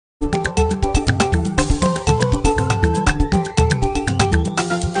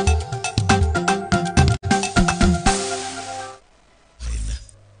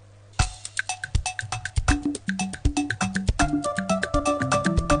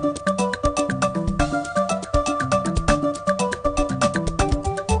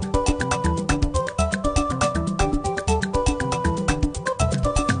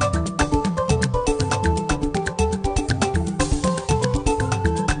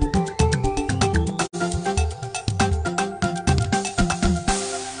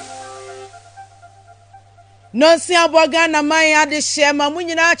Nonsi abogana maya de shema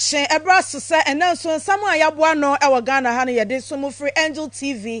munyina chen ebraso se enanso nsam ayaboa no e Ghana ha no ye de so mo free Angel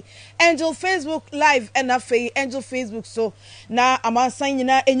TV, Angel Facebook live and afei Angel Facebook so na amansan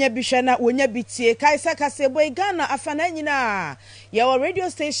nyina enya bihwe na wonya bitie kaisa kase boy Ghana afana nyina ye radio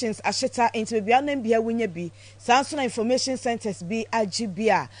stations asheta into bia na bia wonya bi sanso na information centers bi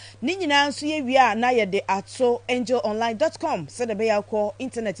agibia ni nyina nso ye wi a na ye de ato angelonline.com se de be yakọ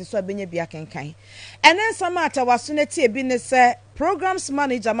internet so abenya bia kenkan enen sama atawasuneti ebi ne se programs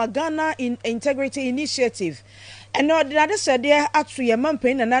manager Ghana in integrity initiative and ordinary said there atu ye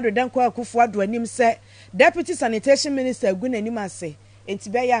mampen na nadodanko akufo ado anim se deputy sanitation minister agunanim ase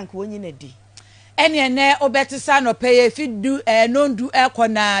entibe yank wonyi na di ene obetisa no pay fidu nondu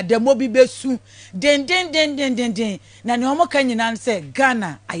ekona demo bi besu den na ne omo kanyina se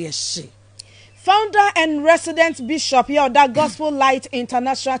Ghana ayehye. Founder and resident bishop here that Gospel Light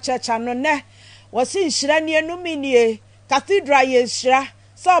International Church anone was in Shirani Numinie Cathedral Yeshra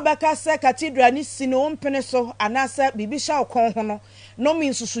so beka se Cathedral ni sino mpene so anasa bibisha okon ho no mi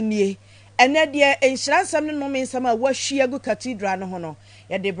nsusunie ene de enhira nsam no mi nsam a wahwie agu Cathedral no ho no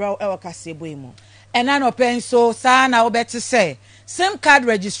ye de bra e wakase boimu ena no pen so sa na obeti se SIM card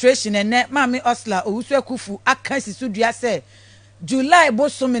registration ene mami Osla owusu akufu aka sisudua se July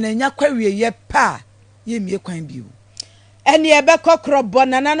bosom na nya kwawie ye pa ye mie kwan biu ene ebe kokrobo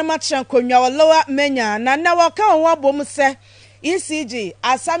na nanama chenkonwa lowa menya na na waka won abom se ECG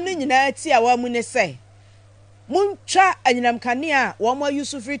asam ni nyina ti a wa mu ne se muntwa anyinam kane a wo mo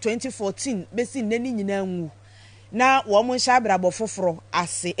Yusufri 2014 besi nani nyina nwu na wo mo hya brabo foforo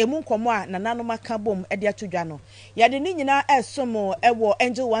ase emu nkomo a nanano maka bom e de atodwa no ya de ni nyina esomo ewo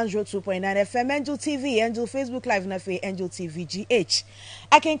Angel 102.9 FM Angel TV Angel Facebook live na fe Angel TV GH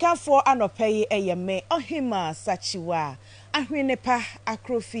akenka for anopai eyeme ohima sachiwa ahwenepa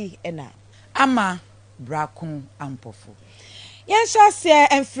akrofi ena ama brakun ampofo Yansha se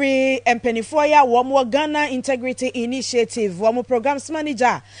enfree empenifo ya wo Ghana Integrity Initiative wo programs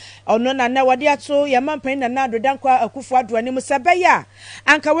manager ono na na wade ato ya mampan na na dodankwa akufo adoane mu sebeya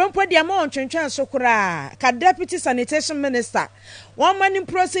anka wempo de ma ontwentwen so kura ka deputy sanitation minister one man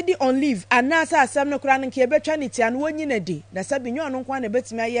proceed on leave anasa asem no kura nka ebetwa ne tia no wonyi na di na sabinyo no nkwa na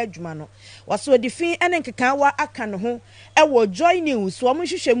betimi aye adwuma no waso difin ene nkeka wa aka no ho e wo joy news wo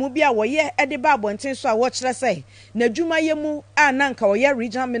hwehwemu bi a wo ye e de ba abonten so a wo kire sai na adwuma ye mu ananka wo ye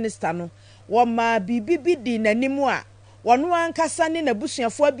regional minister no wo ma bibibi di nanimu a wonu ankasa ne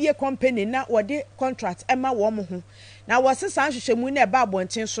nabusuafo abie company na wode contract ema wo mo ho na wosesa hwehwemu na ba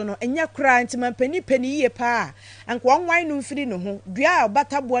abonten so no enya kra ntima pani yie pa anka wonwan no mfiri no ho dua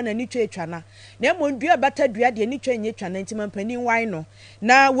obatabo na ni twetwa na mo dua bata dua de ni twa nye twa na ntima pani wan no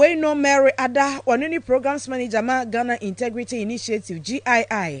na we no Mary Ada ono ni programs manager Ghana Integrity Initiative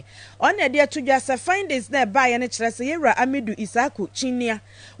GII on e de to just findings na ba ye ne kire se yewra Amidu Isaku Chinia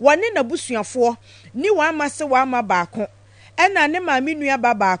wone nabusuafo ni wa mase wa ma baako ena ne maami nua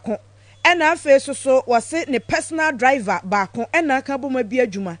baako ena afa so wose ne personal driver baako ena ka boma bi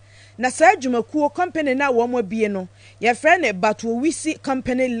adwuma na sa adwuma kuo company na wo mo bie no ye frɛ ne Batwo Wisi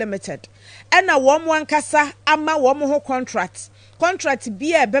Company Limited ena wo mo ankasa ama wo mo ho contract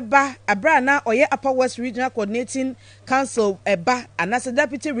bia beba abra na oye Upper West Regional Coordinating Council eba anase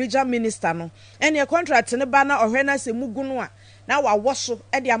deputy regional minister no ene contract ne ba na ohwe na se mugu no a na wa woso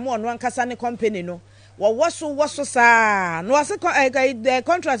e de amo no ankasa ne company no woso sa no ase the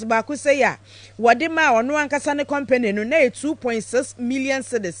contract ba ku say ya wode ma ono ankasa ne company no na 2.6 million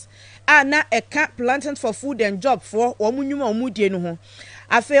cedis na eka planting for food and job for omunyuma omudie no ho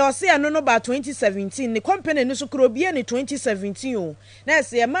afi ose ano no ba 2017 ne company no so kro bia ne 2017 o na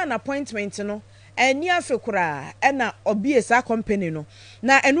ese e man appointment no eni afekura na obie sa company no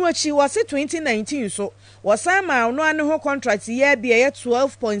na enu achi wose 2019 so wasama ono ane ho contract ye bia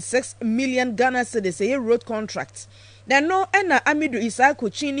 12.6 million Ghana cedis a road contract then no na Amidu Isaku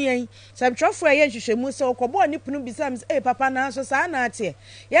Chini sabtrofo ye hwehwemu se okobo ni punu bisam papa na so sa na ate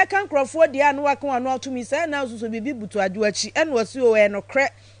ye kan krofo dia no waka wano atumi se na so bibi butu adu achi ene wose o no kre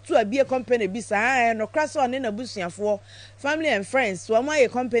to abie company bisa no kra so ne na busuafo family and friends wo ma ye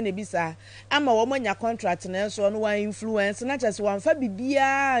company bisa ama wo manya contract na so no wa influence na chase wan fa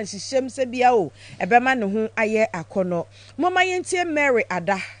bibia hyehyem se bia o ebema ne ho aye akono mama ye ntie Mary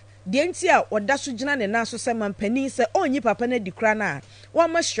Ada de nti a oda so gina ne na so se mampani se onyi papa na dikra na wa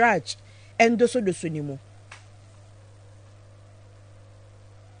ma stretch endoso doso ni mu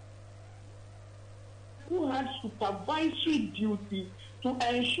who had supervisory duty to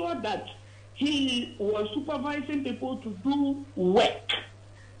ensure that he was supervising people to do work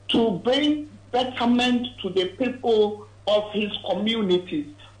to bring betterment to the people of his communities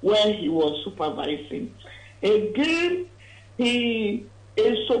where he was supervising. Again, he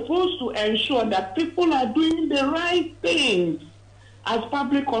is supposed to ensure that people are doing the right things as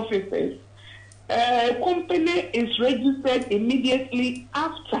public officers. A company is registered immediately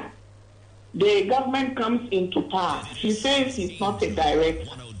after the government comes into power. He says he's not a director.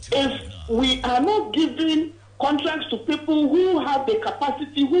 If we are not giving contracts to people who have the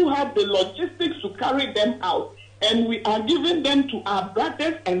capacity, who have the logistics to carry them out, and we are giving them to our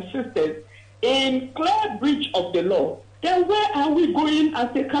brothers and sisters in clear breach of the law, then where are we going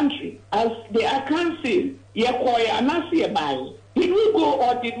as a country? As the account says, did we go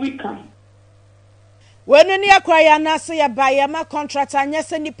or did we come? When ni akwaya na se ya buy ma contract anya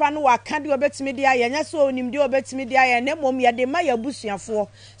se nipa no waka de obetimi dia ya nya so onim de obetimi dia ya na mom ya de ma ya busuafo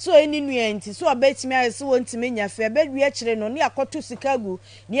so eni nua enti so obetimi ya se wontimi nya fe be wi akire no ne akoto sikagu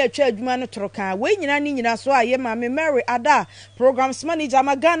ne atwa adwuma no toroka we nyina ni nyina so aye ma me Mary Ada programs manager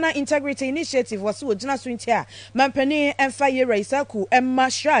ma Ghana Integrity Initiative was wo gina so ntia mampani emfa ye Raisaku emma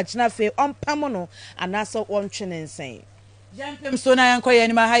shraj na fe ompam no anaso wontwene nsen Jampem Sona Yankoye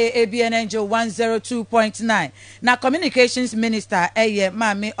ni mahaye ABN Angel 102.9 na communications minister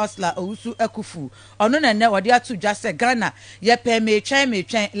Mami Osla Owusu Ekufu ono na ne wode atu dwase Ghana ye pe me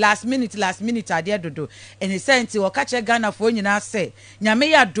twen last minute ade dodo eni senti wo ka che Ghana fo nyina se nyame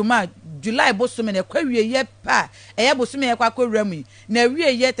ya doma July bosume ne kwawie ye pa eye bosume ye kwa kwuramu na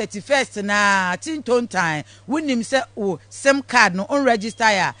wie ye 31st na tinton time wonim se o sim card no on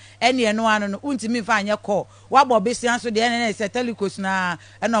register ya ene eno ano no untimi fa anye call wabo besian so de ene se telecos na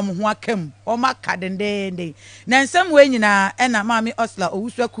eno mo ho akam o maka dendende na nsem we nyina ena Mami Osla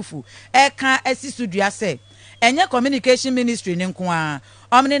Owusu Ekufu eka asisudua se enye communication ministry ne nko a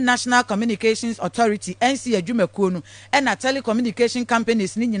Omni National Communications Authority NC adwumakuo no na telecommunication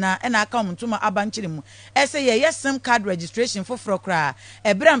companies ni nyina na aka omntuma abanchire mu ese ye sim card registration for kra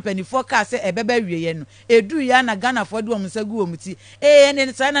ebra mpanifo ka se ebeba wieye no edu ya na Ghana fo de omsagu omuti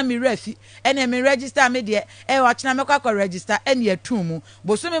ne tsana mi rafi ene mi register me de wachina mekwa register ene atum mu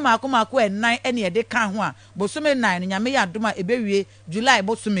bosome mako enan ene de kan ho a bosome 9 no nyame ya doma ebewie July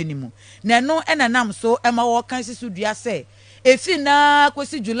bosome ni mu na no nam so ema wo kan sisudua se efi na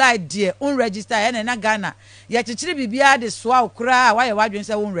kwesi July die on register ene na Ghana ya chichiri bibia de soa okra wa ye wadwen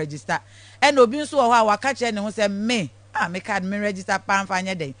se on register ene obi nso wo ha waka che ne ho se me card me register pan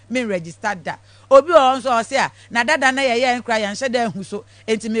fanya den me register da obi o nso o se a na dada na ye nkra ya nhye da hu so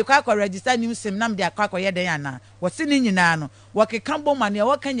enti me kwa register nim sim nam de akwa ye den ana wo se ni nyina no wo keka boma ne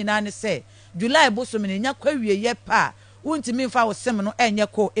wo ka nyina ne se July bosom ne nya kwa wie ye pa untimi fa wo sem no enye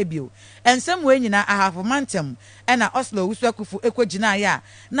ko ebio ensem we nyina ahafo mantem ena Oslo Owusu Ekufu ekogina ya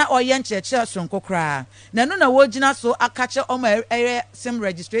na oye ncheche sonkokra na no na wo gina so akache omo sim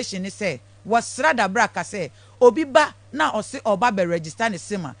registration ni se wasrada braka se obi ba na ose oba be register ne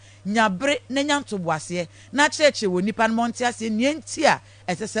sima nyabre na nyanto boase na cheche wo nipa no monte ase nienti a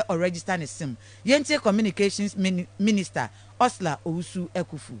esese o register ne sim yenti communications minister Osla Owusu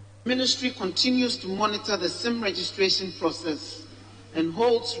Ekufu. Ministry continues to monitor the SIM registration process and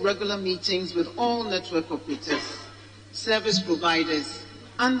holds regular meetings with all network operators, service providers,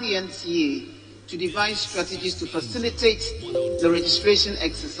 and the NCA to devise strategies to facilitate the registration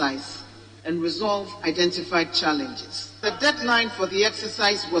exercise and resolve identified challenges. The deadline for the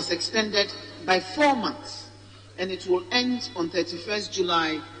exercise was extended by 4 months, and it will end on 31st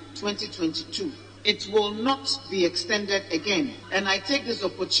July 2022. It will not be extended again. And I take this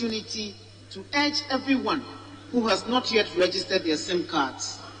opportunity to urge everyone who has not yet registered their SIM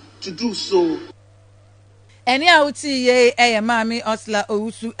cards to do so. Eni auti ye Mami Osla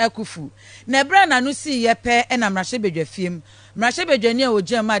Owusu Ekufu. Nebra na no si ye pe na mrahye fiem. Mrahye bedwane o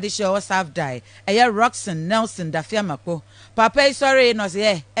jema de she o serve die. Eye Roxon Nelson Dafiamako. Papa sorry no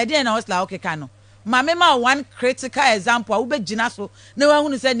se e na Osla okeka no. Mame ma one critical example wo begina so na wa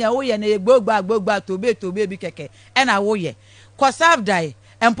hunu se ne wo ye na gbogba tobe bi keke e na wo ye ko serve die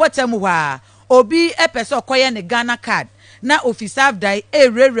empotem hwa obi epese okoye ne Ghana card na office serve die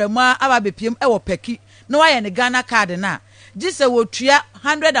ereremu aba bepiem e wo peki na wa ye ne Ghana card na gise wo tua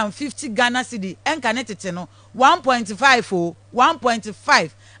 150 Ghana cedi enka ne tete no 1.5 1.5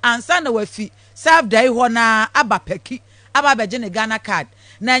 ansa na wafi serve die ho na aba peki aba beje ne Ghana card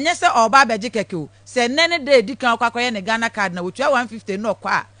na nyese oba beje keke o se nene de dikan kwakoye ne Ghana card na wotua 150 no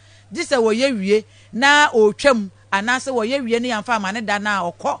kwa gise wo ye wie na otwam anase wo ye wie ne yamfa ma ne da na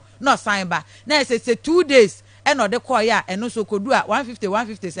okọ no sign ba na se 2 days ɛna ɔde kɔɔ ya ɛno so kodu a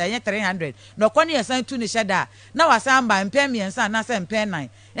 150 sɛ ɛyɛ 300 na ɔkɔ ne yɛsan tu ne hyɛ da na wasan ba mpɛn mmiɛnsa anasɛ mpɛn 9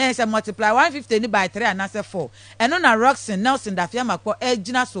 sɛ multiply 150 ni by 3 anasɛ 4 ɛno na Roxin Nelson Dafiamakɔ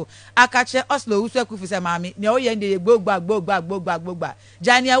ɛgyina so aka kyerɛ Oslo Owusu Akufu sɛ maame nea ɔyɛ ndɛ gbogba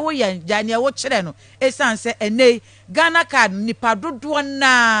gyanea wo kyerɛ no ɛsan sɛ ɛnɛ Ghana card nipa dodoɔ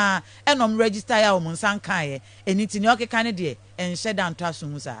na ɛnom register ya wɔn nsa nkaeɛ ɛni ti nea ɔkeka ne deɛ ɛnhyɛ da nto aso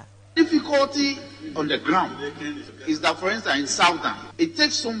mu saa. Difficulty on the ground is that, for instance, in Southern, it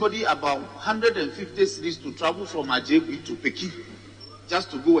takes somebody about 150 cities to travel from Ajebu to Pekin just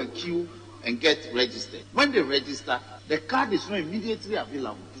to go and queue and get registered. When they register, the card is not immediately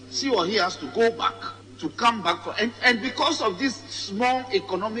available. She or he has to go back to come back for, and because of this small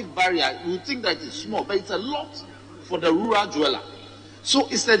economic barrier, you think that it's small, but it's a lot for the rural dweller. So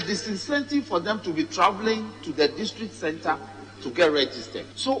it's a disincentive for them to be traveling to the district center to get registered.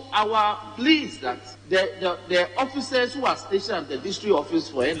 So our plea is that the officers who are stationed at the district office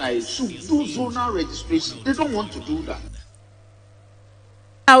for NIA should do zonal registration. They don't want to do that.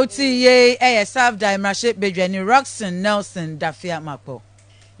 Auti Self Dimership Bedweni Roxin Nelson Dafiamakɔ.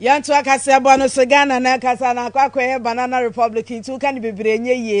 Yantu akase abono so Ghana na akasa na akwakoye Banana Republic itu kan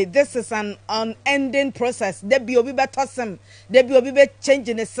bibrenye ye. This is an unending process. There be obi betosem, there be obi be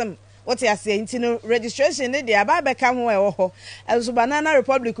changing the sim. What you say into registration ne dia ba be ka ho e wo ho. Elso Banana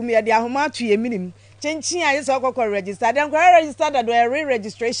Republic mi ya dia homa to ye minim. Chenchin aye so kokko register. Dem ko register that we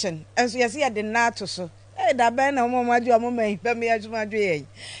re-registration. Elso you see the na to so. Da ben na mo madu amoma be me adwumadwe ye.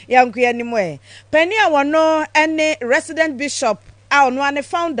 Yanku ye ni mo e. Pani a wono ene resident bishop a ono ane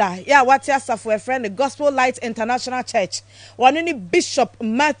founder ya wati asafo e friend the Gospel Light International Church. Wono ni Bishop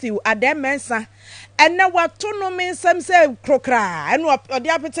Matthew Ademensa. Ena watu no mensem se krokra eno odi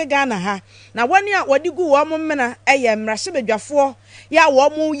apete Ghana ha na wani a wadi gu wo mmena eye mrahye bedwafo ya wo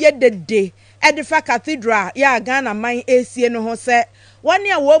mu ye dede edifa Cathedral ya Ghana man esie no ho se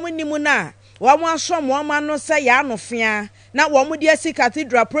wani a wo mu nimu na wo mu asom wo ma no se ya anofia na wo mu de asi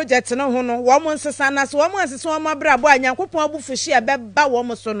Cathedral project no ho no wo mu nsesa na so wo mu nsesa wo ma brabo anyankopon abufuhye e beba wo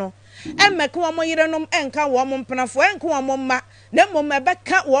mu so no emmeke wo mo yerenom enka wo mo mpenafo enka wo mo ma na mo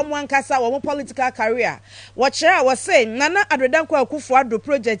mebeka wo mo ankasa wo mo political career wo kire wo say nana adodanko akufo ado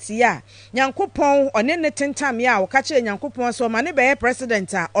project ya nyankopon one ne tentam ya wo ka kire nyankopon so ma ne be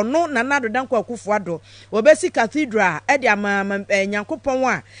president a ono nana adodanko akufo ado wo be si Cathedral e de ama nyankopon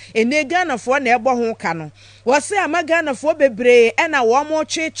a ene Ghana fo na ebo ho ka no wo say ama Ghana fo bebre e na wo mo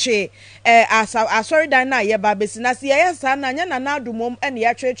cheche asori dan na ye ba besi na se ye sa na nya nana adumom e ne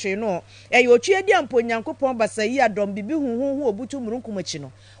ya cheche no otwe di ampo nyankopon basayi adom bibi huhu obutu murunkumachi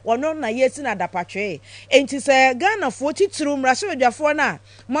no wono na yesi na dapatwe enti se Ghana fo tituru mrahye wedwafo na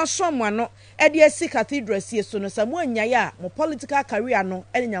masom ano e de asi Cathedral sie so no samu anyaye a mo political career no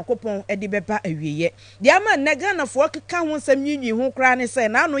e nyankopon e de beba awieye de ama na Ghana fo keka ho sam nyinyi ho kra ne se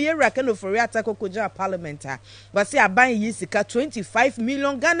na no ye raka no for atakokoja parliament a basi aban yi sika 25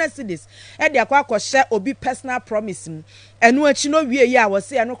 million Ghana cedis e de akwa obi personal promise mu enu achi no wie ye a wo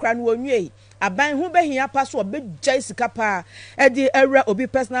se eno kra no onwie aban hu behia paso obegya sika pa e de awra obi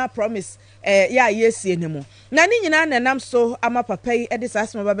personal promise ya yesie ne mu na ni nyina nanam so ama papa yi e de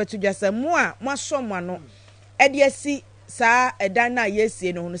sasema babetu dwasa mu a masom ano e de asi sa edan na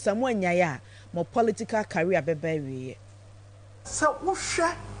yesie no samu anyaye a mo political career beba wiye so wo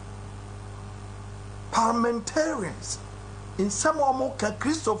hwe parliamentarians in some of ka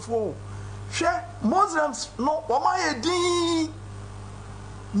Christopher hwe Muslims no o ma yedin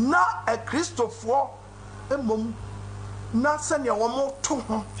na a Christopher emom na sanya wo mo to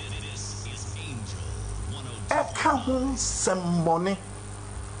ho e ka ho semmone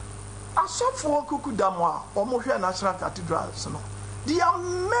asofo kukudamo a o mo hwe National Cathedrals no they are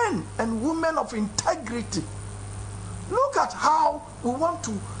men and women of integrity. Look at how we want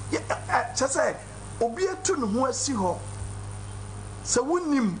to just say obi etu no ho asi ho se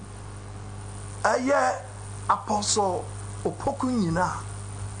wonim aye apostle opoku nyina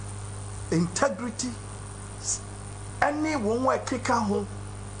integrity any one way keka ho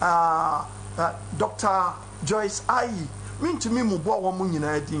Dr. Joyce Ayi mean to me mo bo wo mo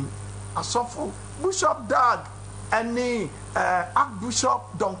nyina din asofo Bishop Dag any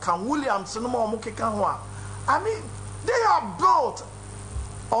Archbishop Duncan Williams no mo keka ho I mean they are built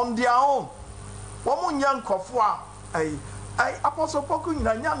on their own. Woman young kofwa ay apostle poku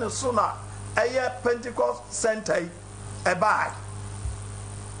nyina nya ne so na Pentecost Center e bad.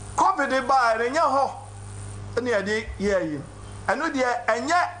 COVID bad nya ho ene ade ye eno de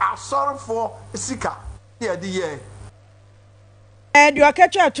enye asorfo sika ye de ye do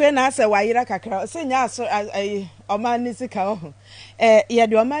akacha atwe na ase wayira kakra se nya aso Omani sika ya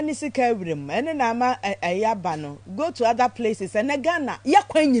de omani sika ewrem ene na ama ayaba no go to other places ene Ghana ya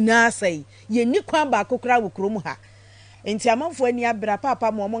kwan nyina sai ye ni kwan ba kokora wokrom ha enti amanfo ani abra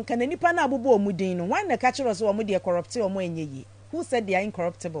papa mo nka na nipa na abobo omudin no wan na ka kire so omo de corrupt omo enyeyi who said they are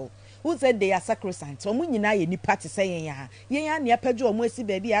incorruptible who said they are sacrosanct omo nyina ye nipa te say yen ya na apaju omo asi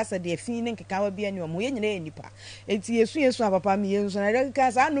ba bi asa de fin ne nkeka wa bi ani omo ye nyina ye nipa enti yesu papa me yenso na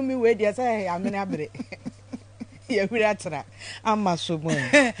ka sa anu mi we de say amene abre ya hura tra amma so mo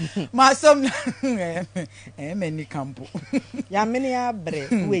ma som meni kampo ya mene abre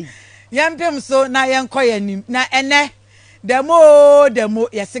we yampem so na yenkoyanim na ene demo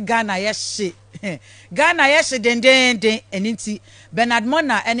yes Ghana yeshe Ghana yeshe den eninti Bernard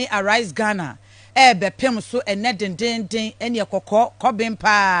Mona any Arise Ghana bepem so ene den ene kokko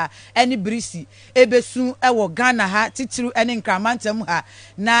kobempa ene brisi ebesu ewo Ghana ha titiru ene nkramantem ha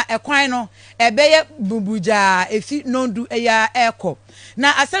na ekwan no ebeye bubuja efi nondu eya eko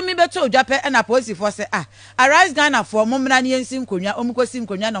na asemi beto odwape na police for say Arise Ghana for momna ne yensim konwa omkosim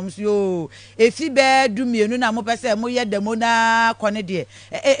konwa na mso yo efi be dumienu na mo pese mo ye demo na kone de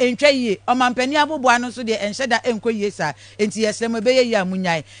entwa yie omampani aboboa no so de enhyeda enkoyie sa enti yesem ebeye yi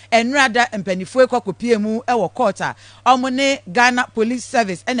amunyai enrada empanifo ekokopie mu ewo court omone Ghana Police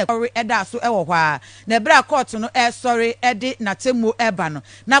Service ene kori eda so ewo hwa na bra court no sorry ede natemu eba no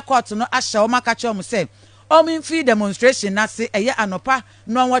na court no ahye o makache o say free demonstration na se eye anopa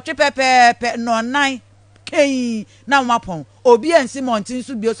no nwotwe pepepe no nan kei na mapon obi ansi montin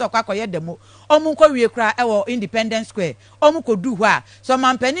so bio so kwakoye demo omunko wie kra ewo Independence Square omunkodu hu a so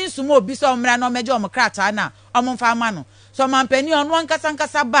mampani sumo obi so omra no meje omkrata na omfa ama no so mampani ono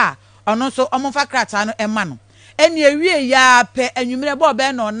ankasa ba ono so omfa krata no ema no eni ewie ya pe anwumre bo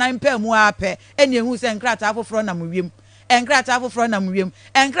be no nan pa mu a pe eni ehu se nkrata afoforo na mwiem enkrata afoforo na mwiem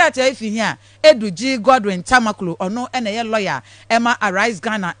enkrata efihi a Eduji Godwin Tamaklo ono ene ye lawyer Emma Arise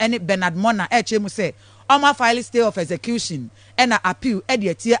Ghana ene Bernard Mona echemu se oma file stay of execution ena appeal e de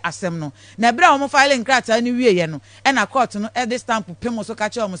atie asem no na bra omo file nkrata ni wie ye no ena court no e de stamp pemo so ka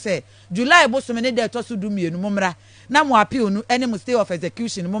che omo se July bosome ne de to so dumienu momra na mo appeal no ene mo stay of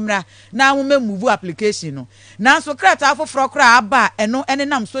execution momra na mo move application no na so krata afoforo kra aba eno ene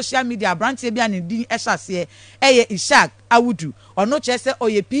nam social media branch e bia ne din ehase eye Ishak Awudu ono chese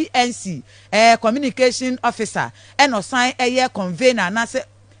oye PNC communication officer eno sign eye convener na se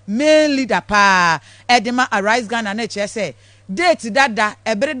main leader pa edema Arise Ghana na chese date dada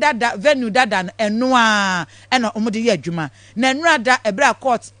ebre dada venue dada eno a eno omode ye adwuma na enrada ebre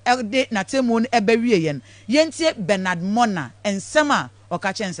court de na temu no ebewie yen yentie Bernard Mona ensema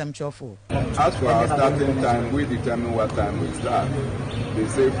okache ensem chofo. As for our starting time, we determine what time we start. They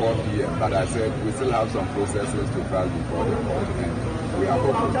say 4 p.m., but I said we still have some processes to pass before the court, and we are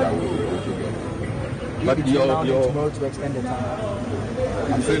hoping that we will be able to get it. But tomorrow to extend the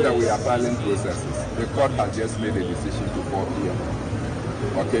time. I'm saying that we are filing processes. The court has just made a decision to 4 p.m.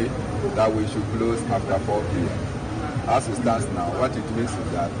 Okay, that we should close after 4 p.m. As it stands now, what it means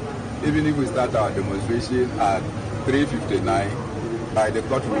is that even if we start our demonstration at 3:59. By the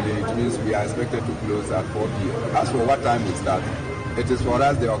court ruling, it means we are expected to close at 4 p.m. As for what time we start, it is for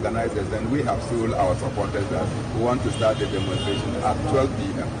us, the organizers, and we have told our supporters that we want to start the demonstration at 12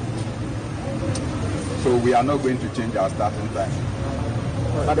 p.m. So we are not going to change our starting time.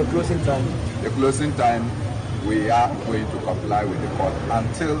 But the closing time? The closing time, we are going to comply with the court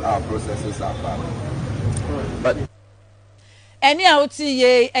until our processes are filed. But eni auti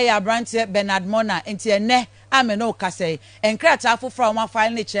ye branche Bernard Mona enti ene ameno kase enkrata afoforo oma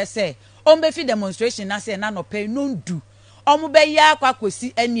file ne kire se ombe fi demonstration na se na no pay no ndu omo be ya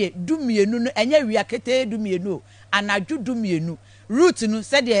kwakosi ene dumienu no enye wia kete dumienu anadwu dumienu route no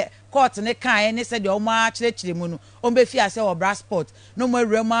se de court ne kan ne se de omo a kire mu no ombe fi ase o Brasport no mo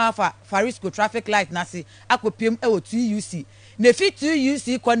rema Farisco traffic light na se akopiem e wo 2UC ne fi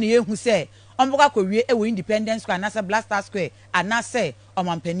 2UC ko ne yehu se omboka kowie e wo Independence Square na se Blaster Square anase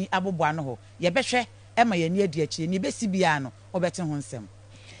omampani aboboa no ho ye behwe ema ye ni adi achi ni besi bia no obete ho nsem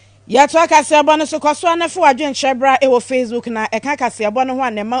ya to akase abono so koso anafo adwen chebra e wo Facebook na eka akase abono ho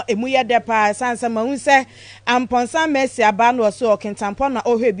anema emu ye de pa sansa mahun se amponsa Messi aba no so okintampo na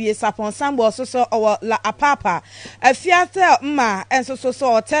ohwe bie saponsa bo so owo la apapa afiate ma enso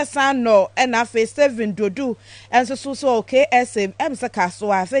so otesa no na fe 7 dodu enso so KSM emse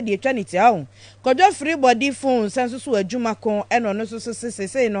kaso afa de etwaniti ahun kojo free body phone senso so adwuma kon eno no so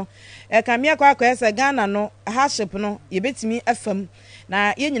sesese no kamia kwa ese Ghana no hardship no yebetimi FM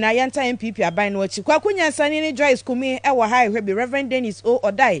na yenyina yenta MPP aban no achi kwa kunya sani ni Joyce Kumi e wo high hwe be Reverend Dennis O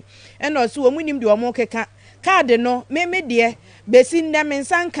Odai eno so omunim de omo keka card no me de besi ndem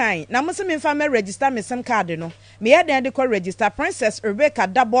nsankan na mo se me fa me register me sim card no me ye den de ko register Princess Rebecca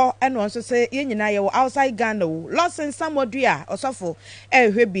Dabo eno nso se ye nyina ye outside Ghana wo Lawson Samodua osofo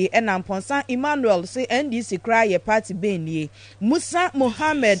ehwe bi na Mponsa Emmanuel se NDC kra ye party benie Musa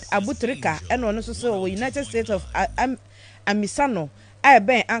Mohammed Abutrika eno nso se wo United States of Amisano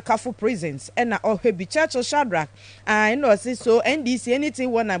ben ankafo presence na ohwe Church of Shadrach no see so NDC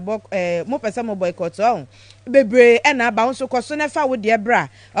anything wanna mo pesa mo boycott bebre na ba nso koso na fa wo de bra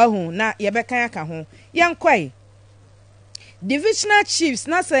na ye bekan aka ho yankwai divisional chiefs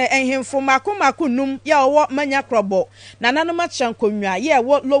na say enhemfo mako num ya wo manya krobo na nanom achankonwa ye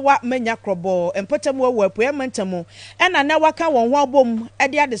wo lowa manya krobo empotemu wo apoe mantemu na waka won ho abom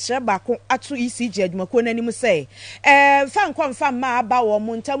de adesre bako ato ECG adwumako nanim say fa nkomfa ma aba wo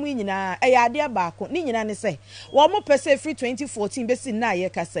mo ntamu nyina ya ade bako ni nyina ne say wo mo pese free 2014 besi na ye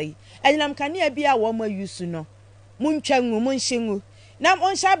kasai enyinam kane bia wo mo yusu no muntwangu munshengu na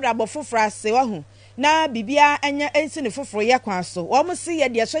onsha brabo fofra ase wo ho na bibia anya ensi ne foforo ye kwan so wo mo se ye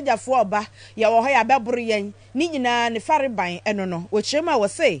de sojafo oba ye wo ho ya beboro yen ni nyina ne fareban eno no wo chirema wo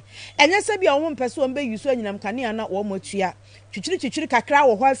se enya se bia wo mpese wo mbe yusu anyinam kane na wo mo tua twitwiri kakra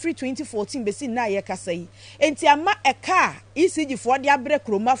wo ho free 2014 besi na ye kasai enti ama eka ECG fo de abre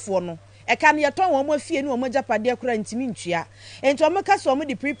kromafo no eka ne yeton wo mo afie ni wo mo japade akura ntimi ntua enti wo mo ka so mo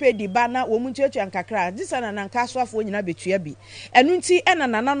de prepaid di ba na wo mo ntuatua nkakra disana na nka so afo nyina betua bi enu nti ena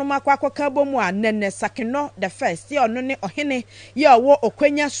nananom akwakoka bomu a nenne sakeno the first ye ono ne ohene ye wo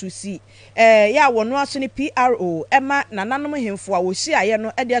okwanya susi ya wo no aso ne PRO ema nananom hemfo a wo hia ye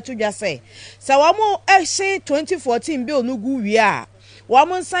no de atodwa se wo mo ehye 2014 bill no gu wi a wo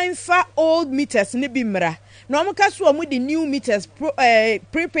mo sign fa old meters ne bi mra no mo kaso omo the new meters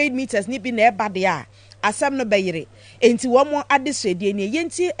prepaid meters ni bi na eba de a asam no bayire enti wo mo adesede ne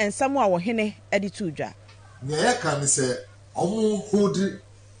yenti ensam a wo hene ade tudwa ne ya kan se omo hold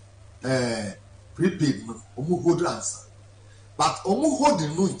prepaid no omo hold answer but omo hold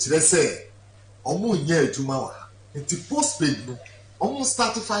no nkire se omo nya adwuma wa enti postpaid no omo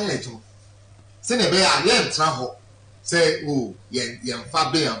start fire adwuma se ne be ya ye ntra ho say oh yen fa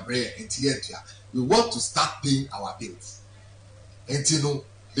be and bread enti ye we want to start paying our bills. And you know,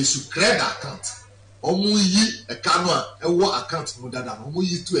 they should create the account. Omu yi a canoa, a war account no dada, omu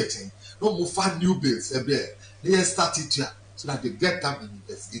yi to a chain. No more find new bills every year. They start it here so that they get them in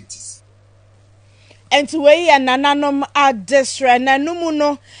universities. And to way and nananom are destra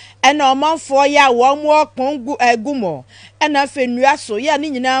nanumuno and a month for ya 1 walk pongu gumo and a fenuaso ya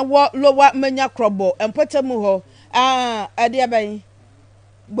nina wa lower mania crobo and potamuho adiabay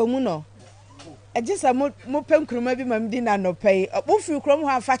bomuno. Ejisa mo pem kroma bi mam di na no pay ofiri krom ho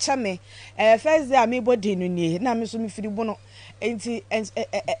afacha me first day am body no nie na me so me firi bo no enti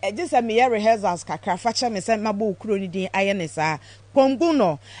ejisa me rehearsals kakra facha me se mabo okuro ni din aye ne sa kongu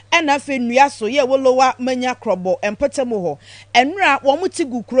no na fe nua so ye wolowa manya krobo empotemu ho enura wo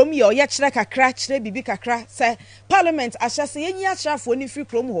mutigu krom ye oye kire kakra kire bibi kakra se parliament ahyase yenyi atrafo ni firi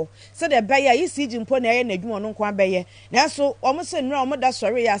krom ho se de beye ECG mpo na ye na adwuma no nko abeye na so wo mo se nura wo mo da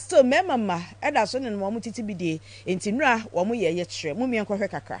sori ya still mema eda so ne wo mo titi bi de enti nura wo mo ye kire mo mien kohwe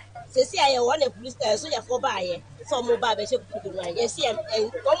kakra sesi aye wo na police so ya fo ba ye so mo ba be she kudu no ye si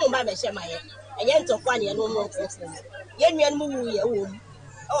wo mo ba be she ma ye enye ntofo ane no mo ntofo ye nua no mu ye wo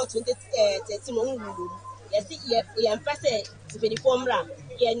o 2013 mo wu ye si ye mfase tibedi formula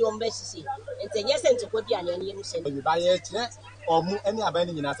ye ni o mba hihie entenye se ntofo bi ane ye mu se ni ba ye kire omu ene aba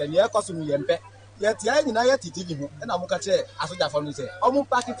ni nyina se ne ekoso mu ye mpe ye tia nyina ye titigi ho na mo ka kire asoja fo no se omu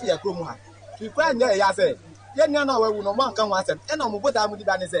party fi ye kro mu ha fi kwa nya ya se ye nua na wawu no man kan wa se ena mo boda mu di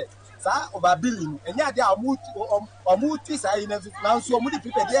ba ne se sa oba billing enya de omu ti sa ina na nso omu di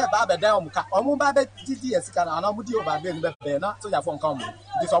prepare de ba ba dan omu ka omu ba be didi esika na omu di oba be be na so ja fo nkan omu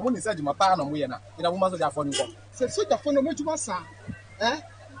di so omu ni se di mapa na omu ye na ina mo ma so ja fo nko se so ja fo no metuma sa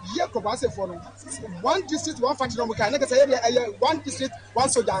ye ko ba se fo no one district one factory omu ka na ka se ye one district one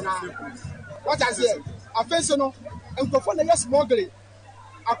soldier na what I say afenso no nkofo na yes smuggling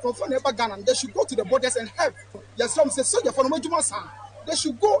akofo na eba Ghana they should go to the borders and help yes some say so ja fo no metuma sa they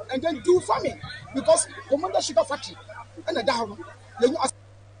should go and then do farming because commander sugar factory and down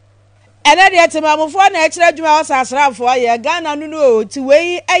ene de temamfo na ekire dwuma osasrafo aye Ghana no ti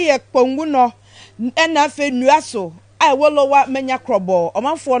wei eye kpongu no na fe nuaso ai wolowa manya krobo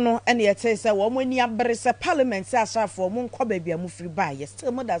omanfo no ene yete se wo mo ni abere se parliament se asrafo mo nkọ babia mo free buy ye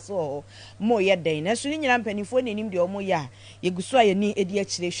still mo da so mo ye den na so ni nyina mpanifo na nim de omo ya yeguso aye ni edi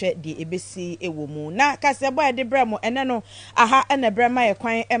akire hwe de ebesi ewo mu na kase boy de bremo ene no aha ene brema ye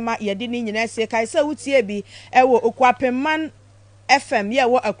kwan ema ye de ni nyina se kai se wutie bi ewo okuapemman FM ye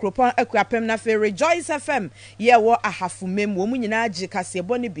wo akropon akuapem na fe Rejoice FM ye wo ahafumem wo mu nyina agi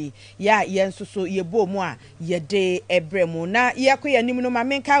kasebo ne bi ya ye nsoso ye bo mu a ye de ebremu na ye koye nim no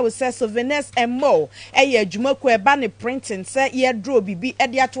mamenka wo se souvenirs and more ye adwumaku eba ne printing se ye draw bibi e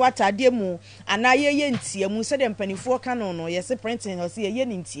de ato atade mu ana ye ntiemu se de mpanifo kano no ye se printing ho se ye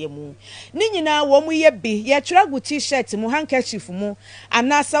ntiemu ni nyina wo mu ye bi ye twiragu t-shirt mu handkerchief mu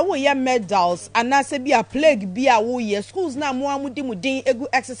ana sa wo ye medals ana se bi a plague bi a wo ye schools na mo amudi mudin egu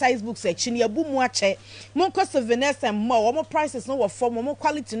exercise books echi ne abu mu ache monko souvenirs and more wo prices no wo form wo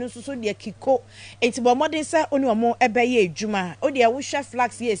quality no so de kiko enti bo modern se oni wo ebeye adwuma o de wo hwe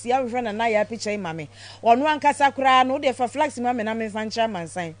flags yes ya hwe na ya picture mame wono ankasa kura no de fa flags mame na me fa ncha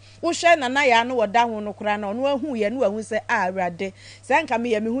mansan wo hwe na ya no woda ho no kura na ono ahu ye no ahu se awrade se anka me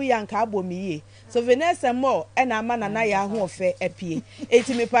ye me hu ya nka abomiye souvenirs and more na ama na ya ho ofe epie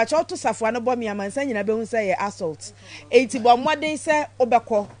enti me pa cho to safo no bo me amansan nyina be hu se ye assault enti bo modern se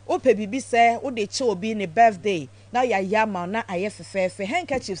obekọ ope bibi se wo de che obi ne birthday na ya yama na ayefefefe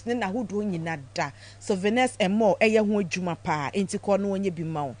handkerchiefs ne na hodo nyina da souvenirs and more eye ho adwuma pa enti ko no onye bi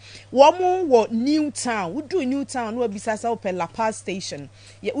ma wo mo wo New Town wudu New Town no obisa sa ope La Paz station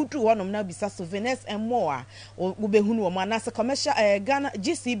ye wudu wonom na obisa souvenirs and more wo be hu no mo na se commercial Ghana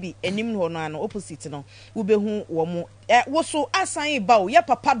GCB enim no no opposite no wo be hu wo mo wo so asan ba wo ye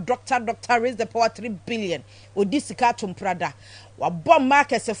papa doctor raise the power 3 billion odisika tomprada wabom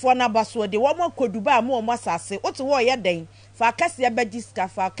market sefo na baso de wo makoduba ma wo asase otu wo ye den fa kase ba diska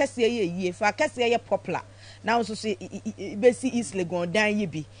fa kase ye yie fa kase ye popular na wo so besi East Legon dan ye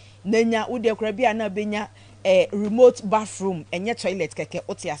bi nanya wo de kora bia na benya remote bathroom enye toilet keke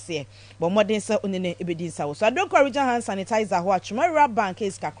otiase bo modern se onene ebedi nsa wo so adon original hand sanitizer ho atwumara bank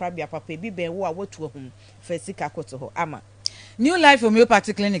is kakra bia papa bi ben wo a wotu hum fa sika koto ho ama New Life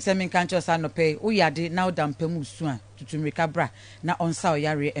Homeopathic Clinic semin kancho sa no pay wo yade na odampemu su a tutumrika bra na onsa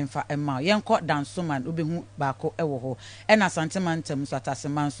oyare emfa ema yenko dansoman obehu baako ewo ho ena santimantem so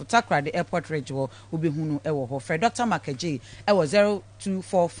ataseman so takra the airport ridge wo obehu no ewo ho Fred Dr. Makaji ewo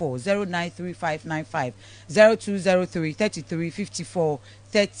 0244093595 02033354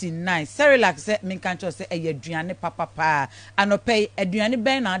 39 Serilax se minkancho se aduane papa anope aduane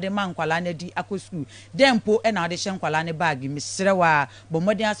ben na de mankwala na di akosku dempo e na de hyenkwala ne bag mi serewa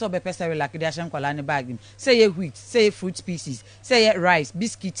bomodi aso be Serilax de hyenkwala ne bag say ye wheat say fruit pieces say ye rice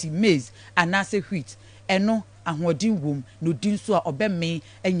biscuit maize anase wheat eno ahoden wom no din so a obemme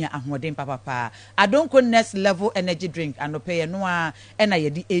anya ahoden papa adonko next level energy drink anope ye no a e na ye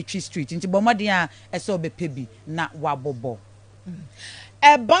di H Street nti bomodi a eso be pebi na wabobo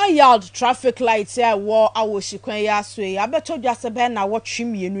a backyard traffic lights here wo awoshikwan ya so ya beto dwasebe na wo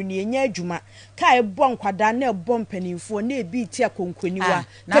twemienu ne enya adwuma ka e bom kwada na e bom panimfo na e bi ti akonkoniwa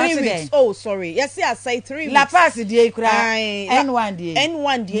 3 weeks oh sorry yes I say 3 weeks La Paz die kura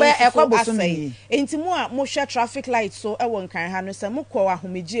N1 die ba e kwaboso me enti mu a mo hwe traffic light so e won kan ha no se mo kọ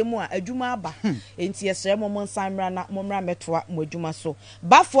ahomegye mu a adwuma aba enti yesere mo nsamra na mo mra metoa mo adwuma so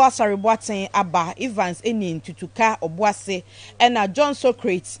bafo asareboaten aba Evans eni ntutuka oboase e na John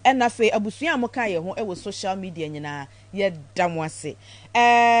Socrates and afe abusua amoka ye ho e wo social media nyina ye damwase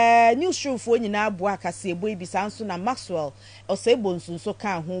newsroom fo nyina aboa kase ebo ibisa nso na Maxwell osebo nso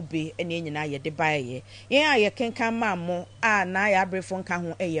kan ho be ene nyina ye de baye yen aye kenkan mammo a na ya brefo nka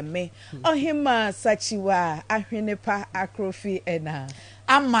ho eye me ohima sachiwa ahwenepa akrofi ena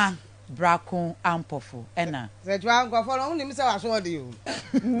ama brako ampofo ena zedwa ngofo no nim se waso de yo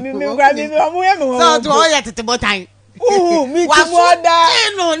mi gwa mi omo ye me ho so to oye tete botan mi ti moda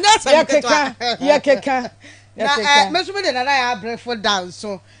no nesa ya keka na mesume de na ya brefo down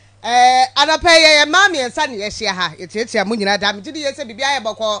so adape ye mama ensa ne ye hia ha etietia mu nyina da me gidi ye se bibia ye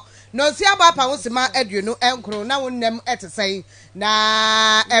boko no si aba pa wosima aduonu enkro na wonnem etesen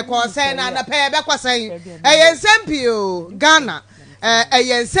na ekonsen na adape be kwasen ye nsempio Ghana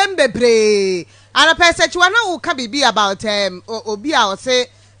ye nsembebre adape se chiwa na wo ka bibi about obi a o se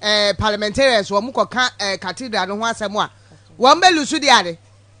parliamentarians wo mu koka cathedral no ho asem a wo mbelusu de ade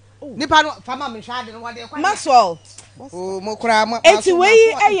nipa no fama me hwa de no wo de kwa Maxwell mo kura ma enti we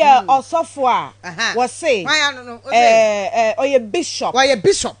eye osofo a wo say oye bishop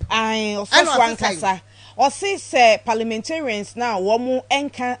osofo ankasa o say parliamentarians now wo mu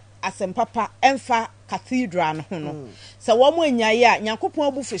enka asempapa emfa cathedral no ho no se wo mu enyaye a Nyankopon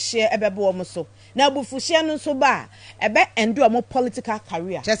abufuhye ebebe wo mu so na abufuhye no so ba ebe endo mo political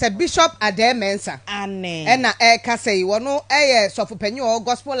career just a bishop Ade Mensa ane na ka say wo no sofopanyi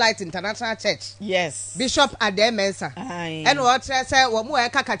Gospel Light International Church yes Bishop Ade Mensa and wo tre say wo mu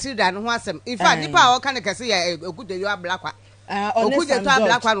ka cathedral no ho asem in fact nipa wo ka ne kase ya ogudeyo ablakwa okudeyo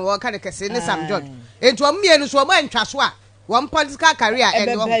ablakwa no wo ka ne kase ne Sam George enti wo mienu so wo antwa so a one political career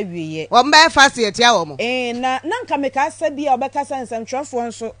and one by fast yet yawo na nka meka sabi a obekasa nsɛmtwerɛfoɔ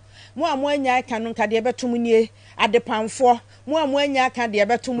nso mo a mo anya aka no nka de betom nie adepanfo mo a mo anya aka de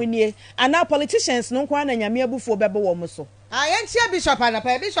betom nie ana politicians no nko na nyame abufuo bɛbɛ wɔ mo so yentia bishop ana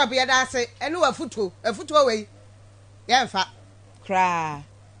pa bishop ye da ase ene wa afutuo wei yemfa kra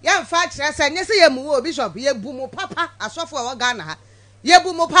yemfa kyerɛ sɛ nye sɛ yemu wo bishop ye bu mo papa asɔfo a wɔ Ghana ha ye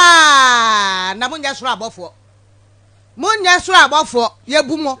bu mo pa na mo nya soro abɔfo ye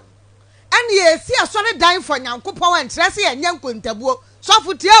bu mo and ye see a solid dying for Nyankopɔn and kyerɛ sɛ ye nkontabuo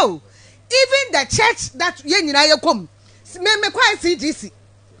sɔfo tie o even the church that ye nyina ye kom me kwai CGC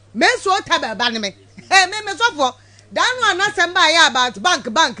me so tababa ne me me sɔfo dan no anasem ba ye about bank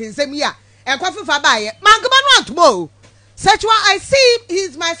nsem ya ekwafifa ba ye bank ba no atomo such one I see he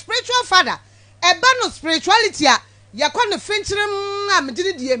is my spiritual father eba no spirituality a ye kwa no finchirim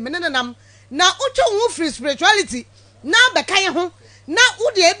amdidi die menenam na ucho hu free spirituality na beka ye ho na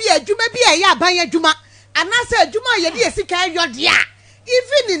wo de bi adwuma bi a ye aban adwuma anase adwuma ye de sika yode a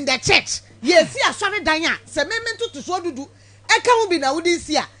even in the church ye si asore dan a se memento to so dudu eka ho bi na wo de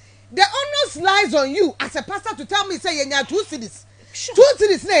si a the onus lies on you as a pastor to tell me say ye nya 2 cities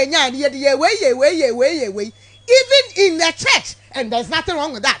na ye nya ye de ye even in the church and there's nothing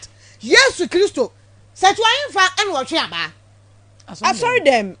wrong with that yes Christo set why fa and what aba I sorry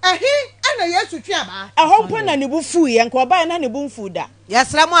them and yes to aba a hope na ne bufu ye nko ba na ne bumfu da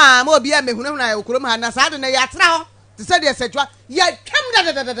yes ramo a ma obi a mehunu na okurom ha na sa de na ya tra ho to say the set ya come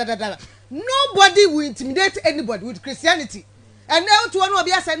nobody will intimidate anybody with Christianity. And now to one will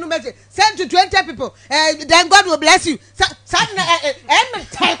be send no message. Send to 20 people. Then God will bless you.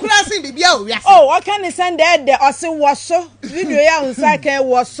 Oh, what can you send there? The also was so. Video ya unsake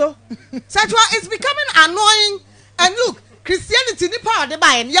was so. Such one is becoming annoying. And look, Christianity ni power de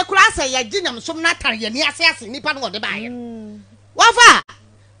buy. Ya kura say ya jinam some natar ya ni asasi ni pa no de buy. Wafa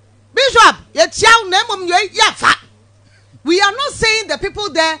Bishop, ya chiao na mom ya fa. We are not saying the people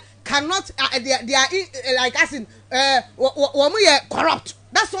there cannot they are like as in corrupt.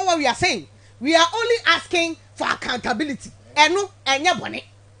 That's not what we are saying. We are only asking for accountability.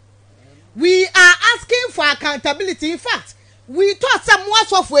 We are asking for accountability. In fact, we taught someone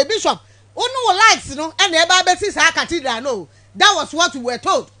of a bishop who no likes and the says Cathedral. No, that was what we were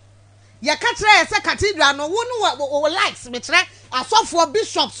told. Ya Cathedral no who likes me a software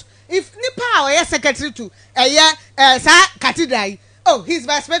bishops. If Nipa or secretary to Cathedral. Oh, he's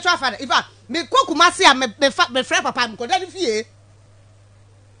my spiritual father. In fact, me Kumasi and me friend papa me kodani fie.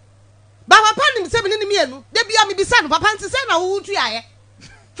 Ba papa ni se me ni mienu. De bia me bisa no papa nti se na wo tu aye.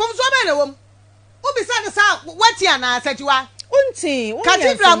 From so be na wom. Wo bisa ne sa wati ana asatiwa. Unti,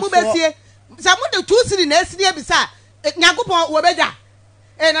 Cathedral mu besie. Sa mu de 2 city na asidi bisa. Nyakopon wo beda.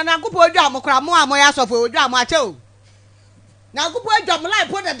 Na Nyakopon odwa amokra mo amoya asofo odwa amo ache o. Nyakopon odwa mo lai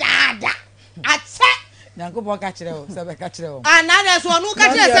po da da. Ache Nyankopon ka kire o se be ka kire o na so no ka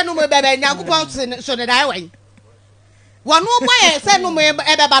kire se no me bebe Nyankopon so ne dai wan wonu boy se no me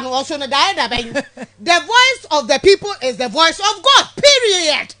ebeba no so ne dai da ben. The voice of the people is the voice of God,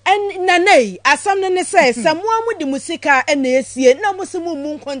 period. And nanai asam ne say samoa mu di musika na esie na musimu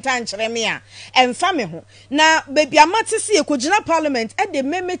mu nkonta nkire me a emfa me ho na baby amate se ekogina parliament e de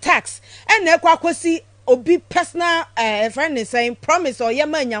meme tax e na ekwakosi obi personal friend is saying promise or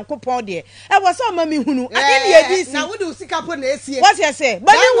yema Nyankopon de e was so mama hunu akeni edisi na wo de usika po na esie what you say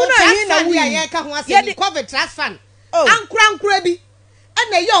but you hunu ahi na wi ya ka ho ase covid trust fund ankura bi e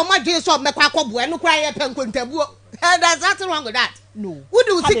na ye o ma dwe so mekwa akobo e no kura ye penkontabuo there's nothing wrong with that. No wo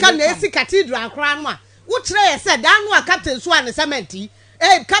de usika na esi Cathedral ankura no a wo kire ye say dan no a captain so an cement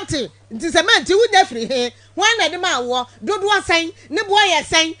captain nti cement wo nya free he wan na de ma wo dodo asan ne boy ye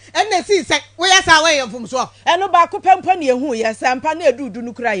san en na si san wo ya sa we yefum so eno ba ko pempa ne ehu ye sampa na edudu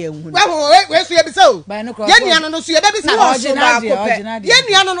nu kura ye hu we so ye bi so ye nua no so ye be bi sa no ye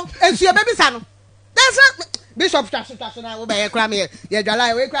nua no ensu ye be bi sa no that's not Bishop twaso na wo be ye kura me ye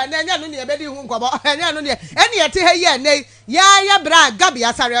dwala we kura na nya no ne ye be di hu nkobo nya no ne ene ye te he ye ne ya bra gabi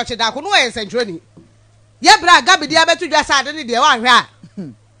asare o cheda ko no ye sentroni ye bra gabi dia betu dwa sa de ne de wa hwe a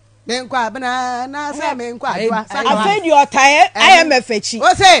menkwa bana na sa menkwa adwa afedi otae IMF echi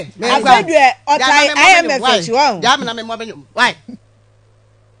o say menkwa afedi otae IMF echi won jam na me mo benyo why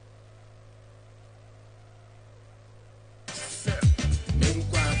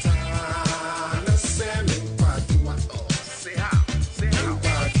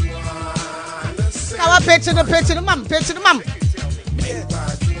kawa picture the mom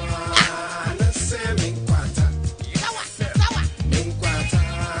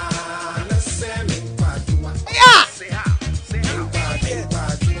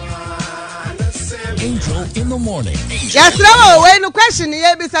Angel in the morning. Yes, no, when the question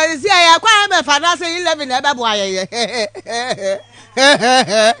here besides I acquire my say 11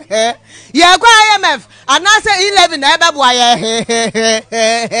 yeah, IMF and I say 11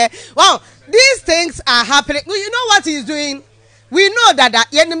 well, these things are happening. You know what he's doing? We know that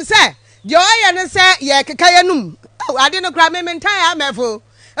yenim say the oil say yeah kayanum. Oh, I didn't cry me entire IMF.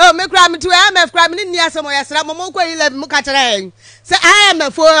 Oh, me cry me to IMF cry me near some yesra mo ko 11 mo ka kire say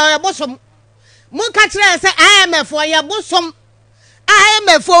IMF for bosom mo ka kire say IMF for your bosom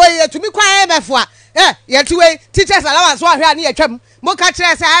IMF for you to me kwa IMF for ye tuwe teachers allowance wa hwa na ye twam mo ka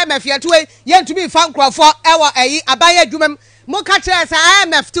kire say IMF ye tuwe ye to me fan crofo ewo ayi abaye adwumam mo ka kire say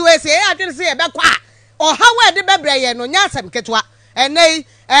IMF tuwe say e adwene say ye be kwa o hawe de bebre ye no nya asem ketwa enei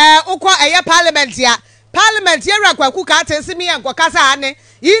ukwa eye parliament ya Parliament here akwaku ka tense mi ankokasa ane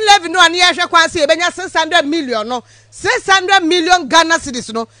 11 no ane yehwe kwanse e benya 600 million no 600 million Ghana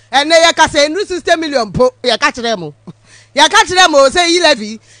cedis no ene ye ka say 60 million po ye ka kire mo ye ka kire mo say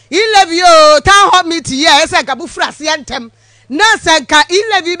 11 o town hall meeting here say ka bu frase ntem na say ka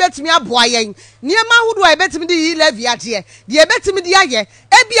 11 betimi aboa yen niema hudo e betimi di 11 ade de betimi di aye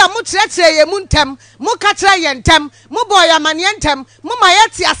e bia mo kire ye mu ntem mo ka kire ye ntem mo boy amane ntem mo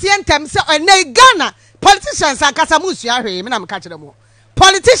mayeti ase ntem say ene Ghana politicians are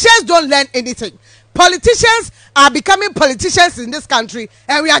politicians don't learn anything. Politicians are becoming politicians in this country,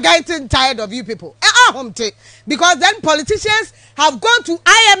 and we are getting tired of you people. Because then politicians have gone to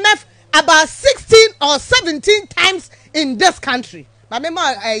IMF about 16 or 17 times in this country. But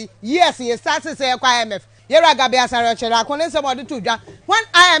yes, he starts to say IMF. When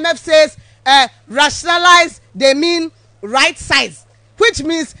IMF says rationalize, they mean right size, which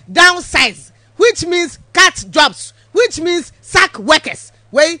means downsize, which means cut jobs, which means sack workers.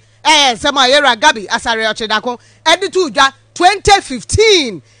 Wait, Samayera Gabi Asare Chedako, Edituja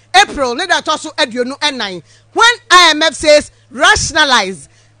 2015 April, let that also Edunu N9. When IMF says rationalize,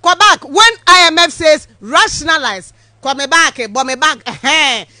 come back. When IMF says rationalize, come back,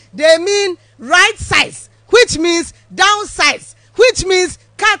 they mean right size, which means downsize, which means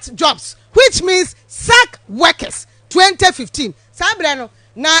cut jobs, which means sack workers. 2015. Sabrano.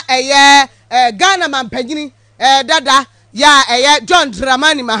 Na Ghana man pagini dada ya John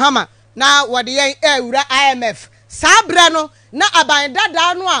Dramani Mahama na wade ewura IMF Sabrano na aban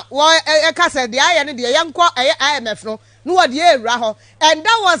dada no a wo kase de aye ne de yenko IMF no wade ewura ho, and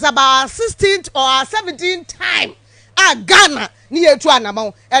that was about 16th or 17th time Ghana ni yetu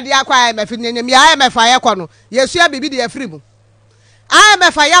anamon e de akwa IMF nyem IMF ayekọ no yesua bibi de afiri mu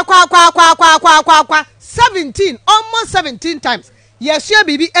IMF ayekwa 17 almost 17 times. Yes, you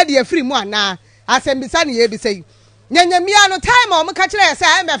baby Eddie a free one now. As a Bissani, ye be saying. Nyamiano time or catcher,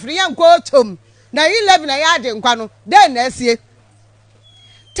 I'm a free young quotum. Now 11 a yard in Quano, then as ye.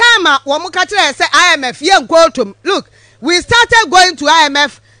 Time one catcher, I am a young quotum. Look, we started going to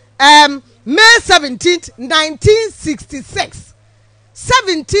IMF May 17th, 1966.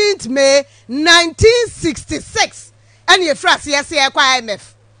 17th May 1966. And your phrase, yes,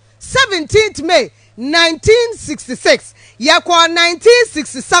 IMF. 17th May 1966. Yakwa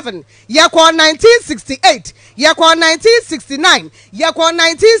 1967, Yakwa 1968, Yakwa 1969, Yakwa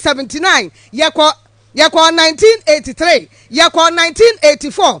 1979, Yakwa 1983, Yakwa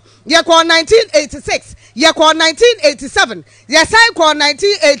 1984, Yakwa 1986, Yakwa 1987, Yakwa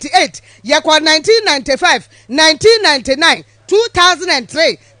 1988, Yakwa 1995, 1999,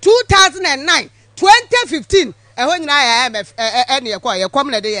 2003, 2009, 2015. When I am any yakwa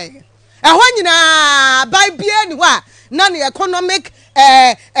yakwamna de ye. When you buy bien wa none economic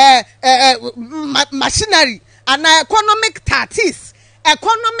machinery and economic tactics,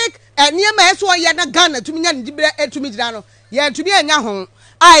 economic niema eso ye na Ghana to me nya ndibre to me jira ye to me anya ho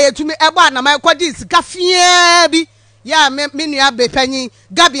aye to me ebo na my kwadi sika fie bi ya me nua be panyin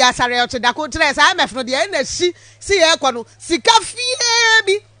Gabi Asare Otedako tres IMF no de na si ye kɔ no sika fie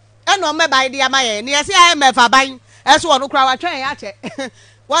bi eno me bai de amaye ne se IMF aban eso no kra wa twen ya che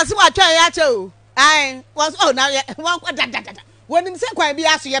was wa twen ya che o ai was oh na wan kwa da wonim se kwan bi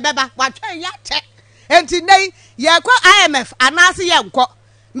aso ye beba wa twen ya che enti nei ye kɔ IMF anase ye nkɔ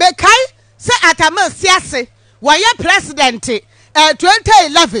me kai se atama siase wa ye president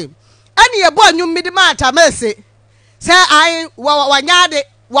 2011 ani ye bo anwum midima atama se I wanyade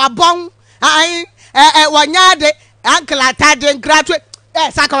wabong I wanyade uncle atade graduate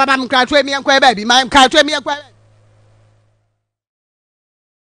sakwa mam graduate mi enko baby my graduate mi enko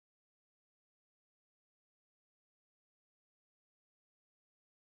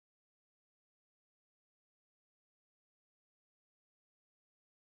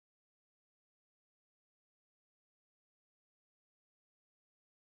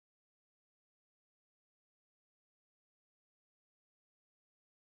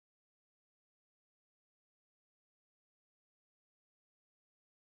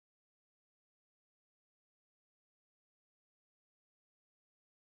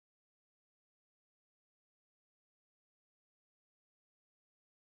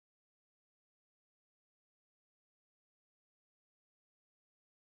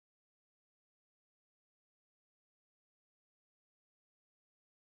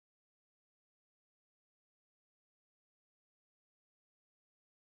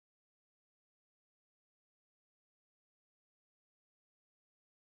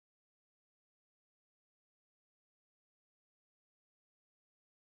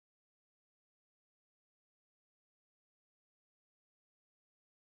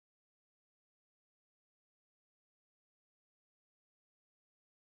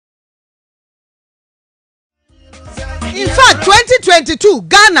In fact, 2022,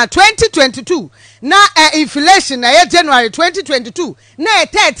 Ghana 2022, now inflation, January 2022, now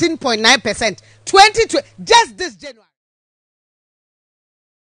 13.9%. 2020, just this January.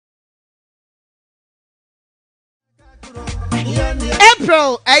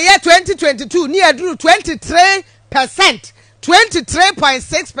 April, 2022, near drew 23%,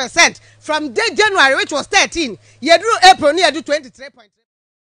 23.6%. From January, which was 13, you drew April near do 23.3%.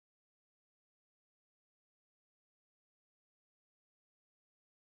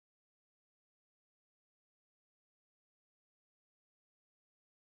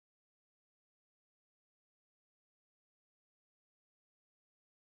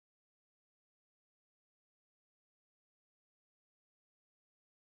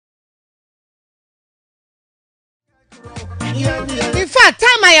 In fact,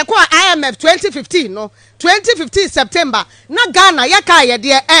 time I acquire IMF 2015, no 2015 September, na Ghana yaka ye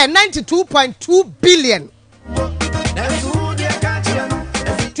there 92.2 billion.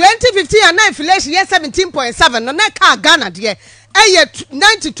 2015 and inflation yes 17.7, no na ka Ghana there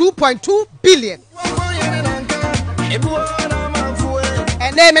 92.2 billion.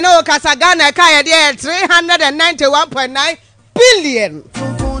 And then me know kasa Ghana ka ye there 391.9 billion.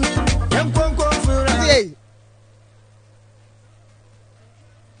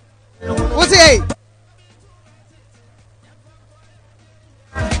 What's it?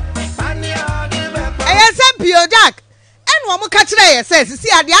 SMP Jack. And one more catch there says, see,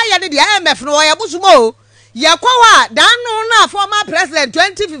 at the IMF no ya busumo. Yakwa, Dan na former president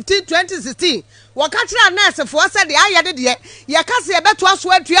 2015-2016. Wakatra nurse for said the IMF, Yakasi a better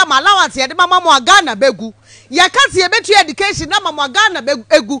sweat to your allowance, ya mama Ghana begu. Yakasi a better education, na mama Ghana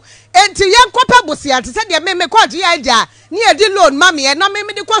begu. And to young copper busia to say ya meme kwa jiaja. Near the loan, mammy, and not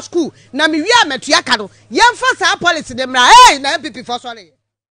maybe the school. Nami, we are met Yakano. Young first our policy, them, hey, na MPP for sorry.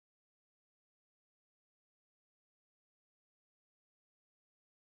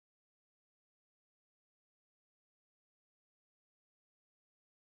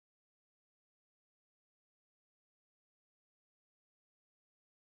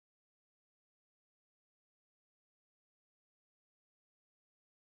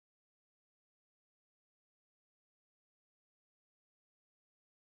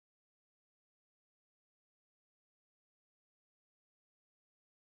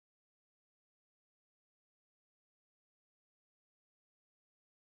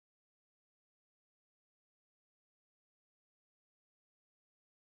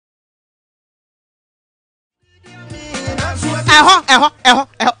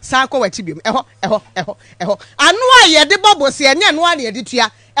 Sanko wetibim eho anu aye de bobo se ene anu ane de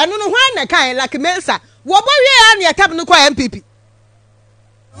tua enu no hwan na kan like mensa wo bo wie ane tab no kwa MPP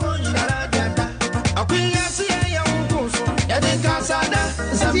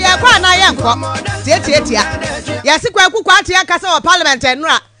tia kwa na ye nko tia yesi kwa akukwa atia kasa wa parliament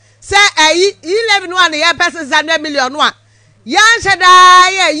enura se 11 no ane ye person 100 million no a yan sheda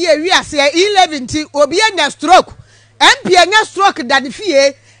ye wiase 11 ti obi anya stroke MP anya stroke da the fie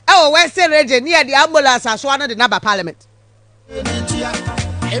e Western region near the ambulance aswana the number parliament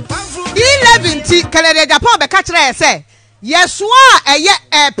 11 ti Canada Japan be catch say yes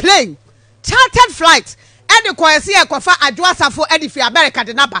airplane chartered flight and the kwesi e kofa adwasafo e fi America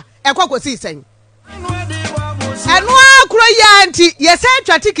the number e kwakosi sen eno akro ya anti yes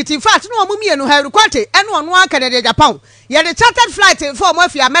twa ticket in fact no mo mienu ha rekwate eno no Canada Japan ye the chartered flight for mo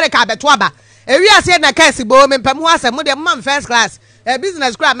fi America beto aba ewi ase na kasi bo me pam ho asem de mam first class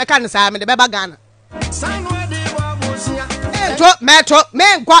business crowd mechanics am de beba Ghana metro me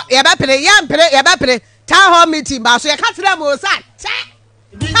nkwa ye be pere town hall meeting ba so ye katira mo sa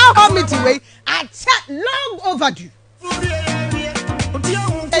town hall meeting we at long overdue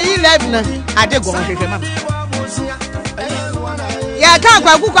 11 ade go hwehwe mam ya ka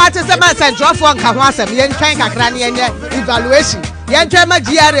kwa kuko atese ma central for nka ho asem ye ntwan kakra ne ye evaluation ye ntwan ma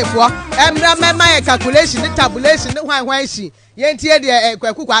GRA for emra mema ye calculation ne tabulation ne hwan shi ye ntie de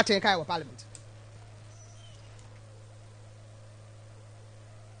kwa kuko ate kai wo parliament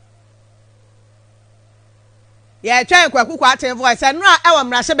ye twan kwa kuko ate voice enra e wo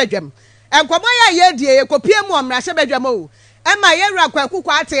mra hye badwam enkomo ye die ye kopie mu mra hye badwam o ema ye ra kwa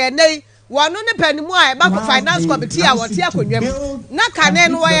kuko ate nei wonu ne panimu a eba finance committee a wote akonwam na kane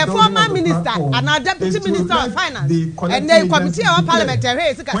no ye former minister and deputy minister of finance and the committee of parliament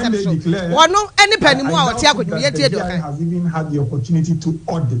here sika section wonu any panimu a wote akonwam ye tie do has even had the opportunity to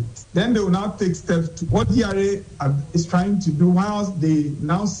audit. Then they will now take steps to what DRA is trying to do whilst they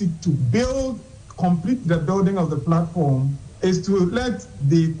now seek to complete the building of the platform is to let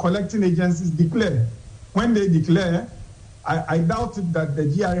the collecting agencies declare. When they declare, I doubt it that the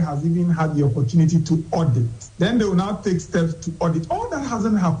GRA has even had the opportunity to audit. Then they will now take steps to audit. All that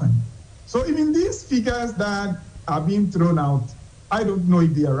hasn't happened. So even these figures that are being thrown out, I don't know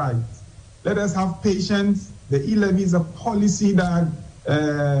if they are right. Let us have patience. The e-levy is a policy that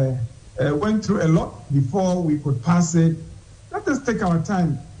went through a lot before we could pass it. Let us take our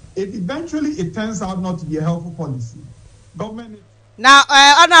time. If eventually it turns out not to be a helpful policy, government... Now,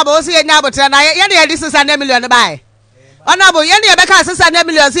 honorable, see now, but this is 600 million buy. Honorable, you better 600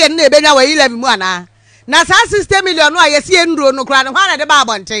 million, see, and they 11 more now. Now, 60 million, no, you see, and no crown, one at the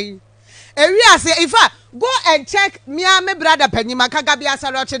Barbonte. And we are saying, if I go and check me and my brother Penny Makagabia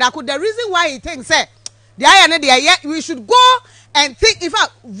Saroche, the reason why he thinks, the idea, we should go and think, if I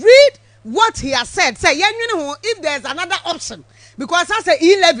read what he has said, say, you know, if there's another option, because I say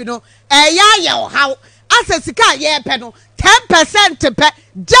 11, no, how, as a sika, penal. 10% to pay,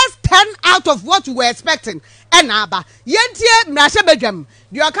 just 10 out of what you were expecting. And aba, yentie mrashe bedwam.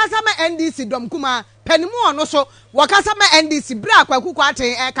 Di okasama NDC dom kuma penimu ono so wakasama NDC bra kwaku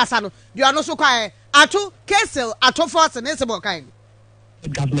kwate kasa no. Di ono so kwae ato Kesel ato force nesebo kan.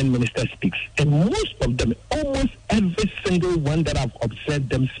 Government minister speaks, and most of them, almost every single one that I've observed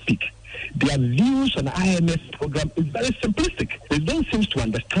them speak, their views on the IMF program is very simplistic. They don't seem to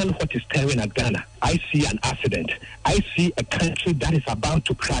understand what is staring at Ghana. I see an accident. I see a country that is about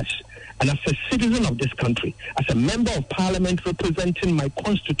to crash. And as a citizen of this country, as a member of parliament representing my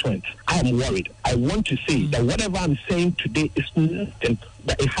constituents, I am worried. I want to say that whatever I'm saying today is nothing,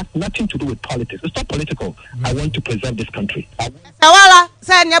 that it has nothing to do with politics. It's not political. I want to preserve this country. Sawala,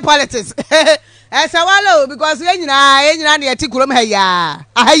 say your politics. Sawalo, because you know, the Tikurum Haya.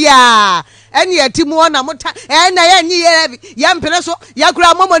 Ahaya. And yet, Timona Mota, and I any young Peneso,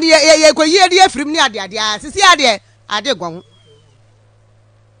 Yakura Momoni, Yakoye from Nadia, Sisia, I did go.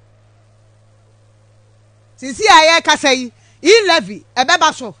 Sisi aye kasai I levy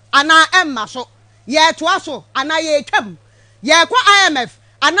ebeba so ana emma so ye toa so ana ye twam ye kwa IMF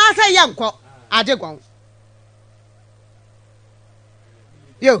ana say ye nko adegon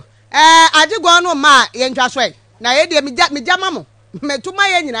yo adegon no ma ye ntwa so na ye de me jama mo metuma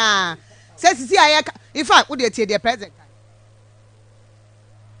ye nyina say sisi aye in fact wo de tie the president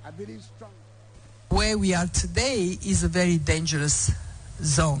I believe strong. Where we are today is a very dangerous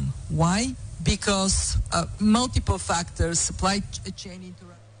zone. Why? Because multiple factors, supply chain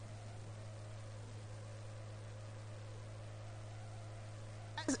interruptions.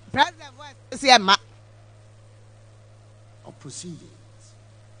 Of proceedings.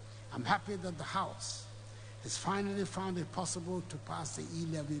 I'm happy that the House has finally found it possible to pass the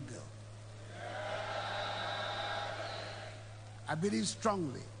e-levy bill. I believe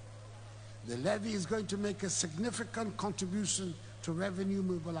strongly the levy is going to make a significant contribution to revenue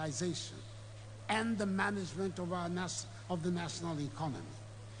mobilization and the management of the national economy.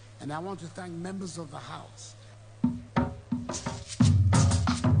 And I want to thank members of the House.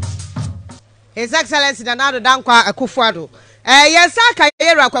 His Excellency Danado Dankwa Akufo-Addo. Yes,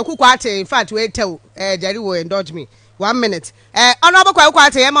 in fact, wait till Jerry will indulge me. 1 minute. Honorable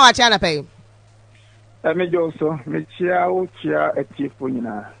Kwaku-Ate, Emma Wachana pay. Me also, me chia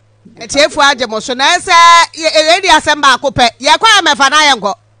etifunina. Etifu ajemo so na say ready asemba akope. Ye kwa me fa na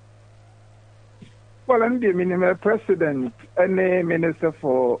yenko. Well, I'm the minimum president and a minister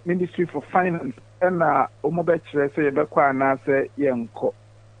for Ministry for Finance and Omobechere say Bekwa na say yenko.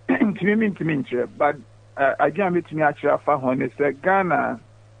 But I can't meet me actually for Ghana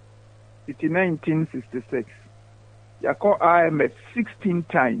in 1966. You call IMF 16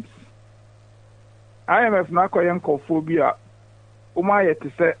 times. IMF na ko yenko phobia. Umaye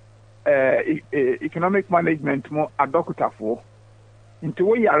to say economic management mo adokutafo. Into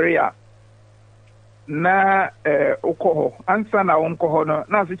we area na okoho ansa na onkoho no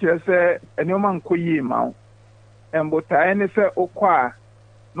na se kire se enoma nkoyi ma embota ene se okwa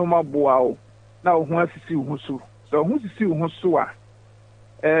no maboa o na ohu asisi hu so so ohu sisi hu so a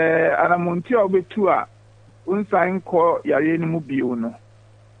anamonti obetu a unsa nko yare ni mu bio no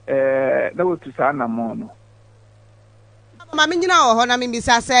na wotu sa na mo no Mama nyina oho na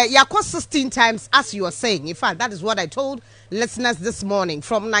mimisa say yakọ 16 times as you are saying. In fact, that is what I told listeners this morning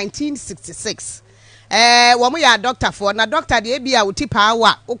from 1966. Womu ya doctor for na doctor de bia uti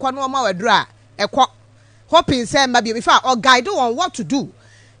power ukwa no ma wadura ekọ hoping say maybe in fact or guide on what to do.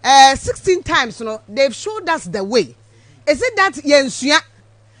 16 times you know they've showed us the way. Is it that yensua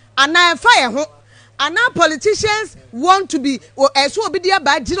ana fire ho ana politicians want to be so obi dia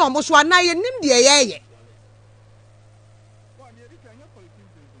ba gina omo so ana ye nim de yeye.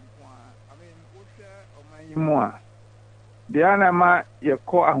 the anama ye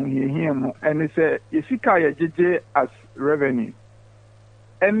call him and he said, Yesika ye as revenue.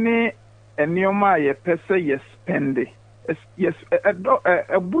 Any neoma ye pesa ye spend it. Yes, a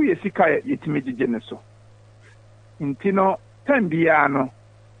boy Yesika ye timid geneso. Intino, 10 biano,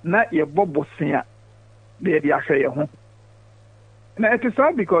 not ye bobo singer, the affair home. Now it is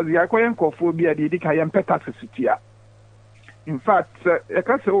sad because the Aquarian Kophobia did Kayan Petaxia. In fact, I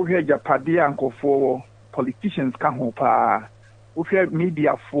can say over here Japadia and Kofo politicians come home, over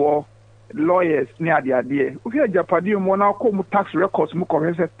media for lawyers near the idea. Over here Japadia Mona come tax records, Muko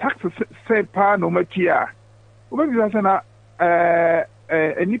taxes say pa no matia. Over here,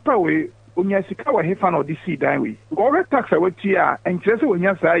 a nipa way, Unyasika wa hefan or DC diary. Go tax away tia and just when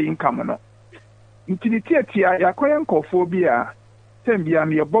you say income. No. Intinity tia, Aquarian Kophobia. Tembia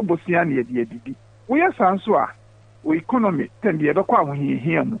me bobo sian ye didi. We are sanswa. We economy tembia be kwa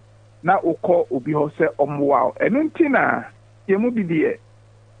here na ukọ obi ho se omwa. Enu ntina ye mu bi de.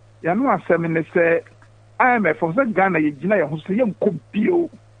 Ya no asem ne se IMF for se Ghana ye gina ye ho se ye mko bio.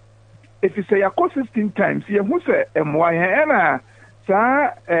 If you say ya 16 times ye ho se emwa ye na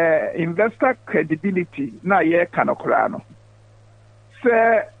sa investor credibility na ye kanokra no.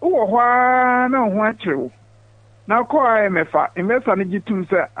 Se wo hwa na ho akyerɛ. Now, call IMF, investor Nigitum,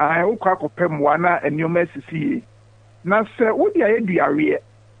 sir, I will crack up Pemwana and your messy. Now, sir, what the idea?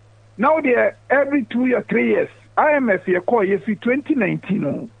 Now, there every 2 or 3 years, IMF, you call you see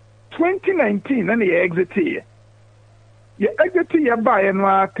 2019, 2019, and the exit here. You exit here by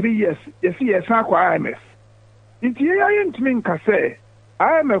and 3 years, you see a sack IMF. It's here, I ain't mean to say,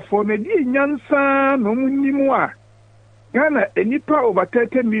 IMF for the Yansa, no more. Ghana, a nipa over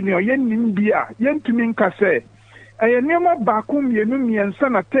 30 million yen Nimbia, yen to mean to say. Aye nema bakum ye numi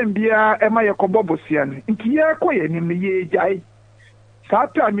ensana tembia ema ye kobobosian. Inti ya kwa ye nimi ye jai.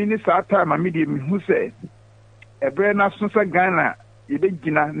 Sata mini sata mamidi mihuse. Ebre na sunsa Ghana yebe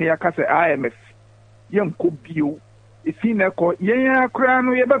jina ne yakase IMF. Ye mko biyo. Ifi neko ye ya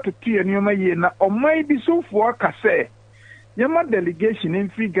krano yeba tutuye niyoma ye na omai bisofu wakase. Yema delegation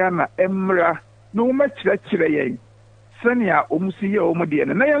infi Ghana emra no ume chile ye. Sani ya umusi ye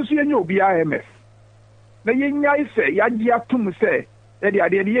omudiyene. Na yansu ye nyo bi IMF. Na yenya ise yaji atum se e de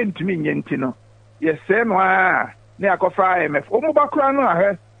ade ye ntumi nyenti no ye se no a na akofa IMF omuba kra no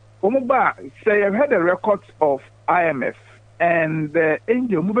ahwe omuba say you had the records of IMF and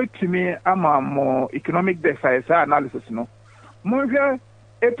angel mubetumi ama economic deficit analysis no mo hwe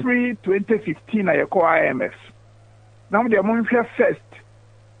April 2015 na ye call IMF now the mo hwe first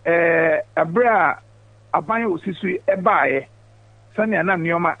abra aban osisu ebae Sunny and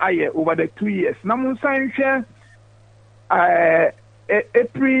Nioma aye over the 2 years. Namun Sanche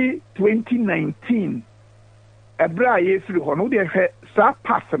April 2019. A bra year through Hono de Sa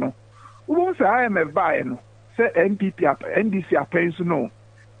Passano. Who wants IMF buy no? Say NPP up NDC appends no.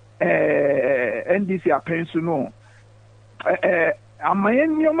 NDC appends no. I'm my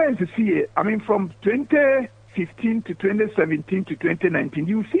to see it. I mean from 2015 to 2017 to 2019.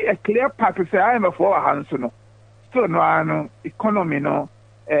 You see a clear path to say IMF for a hands no. So no economy no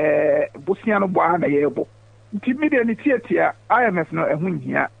Bosiano Bwana yebo. Ntimide ni tietia IMF no ehun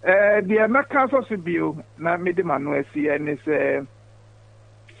hia. The American so bio na medema no esi ene se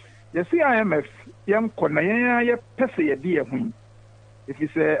you see IMF yam kona ye pese ye di ehun. If you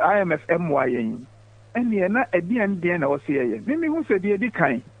say IMF MY yen. Ene na edi ande na wo se ye. Mimi hu se di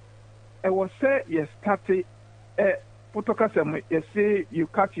kan. E wo say you start protocol you say you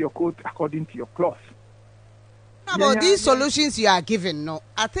cut your coat according to your cloth. About these solutions you are given, no,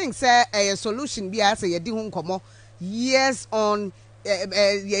 I think say a solution be as a di hunkomo years on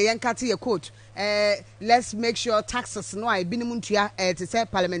yankati your coach. Let's make sure taxes no I minimum to say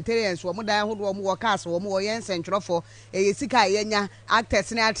parliamentarians wo moda ho wo workers wo mo yen central for sika yenya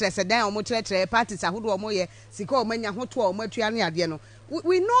actors na actress dan o mo tre parties ahodo wo ye sika o manya ho to o matua ne ade no.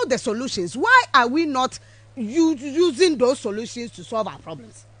 We know the solutions. Why are we not using those solutions to solve our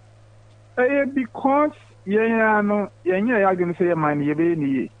problems? Because yeah, no, yeah, you're going to say, man, you be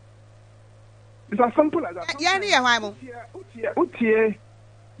ni. It's as simple as that. Yeah, utie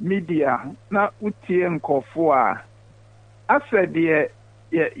media, na utie nkofo I said,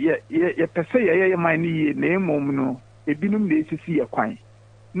 yeah, per se, yeah, man, ye name no, a binum de see a quine.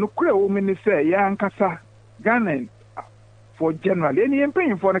 No clear woman say, yeah, Ankasa, Ghanaian for general, any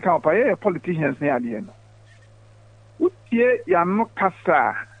paying for the company, politicians near the end. Utie, ya no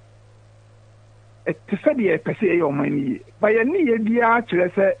kasa. To say the pese your money, by a near dear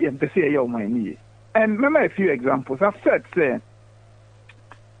to say pese your money. And remember a few examples. I've said,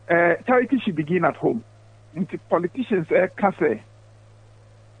 charity should begin at home. Into politicians, can say,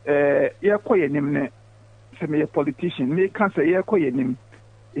 yeah, quite nimne. say me a politician, me can say ye ko yenim.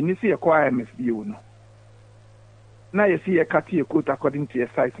 Ini see a IMF view no. Now you see a cut your quote according to your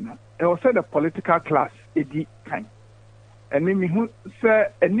size now. And also the political class edi kind. And me who say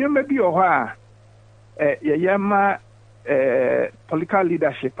and you may be or yama political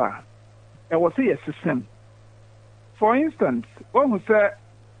leadership. I will say a system. For instance, one who say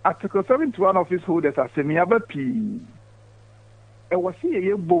Article 71 of his holders are semi-aba P. I will see a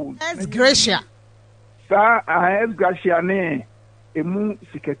year bold. As Gracia. Sir, I have Gracia ne. Emu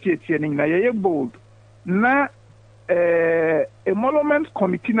secretary na ye bold na emolument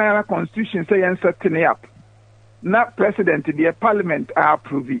committee na constitution say yen setting up na president the parliament are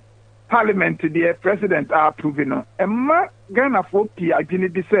approving the president are approving no emma Ghana for P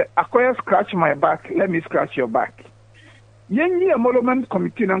agini bi say akoya scratch my back let me scratch your back yen emolument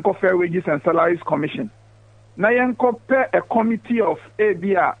committee na nko fair wages and salaries commission na yen ko a committee of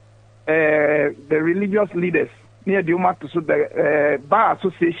ABA the religious leaders near the the Bar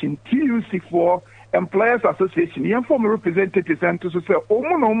Association, TUC for Employers Association, young former representatives and to say,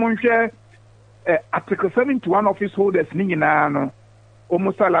 share Article 71 office holders, Ninginano,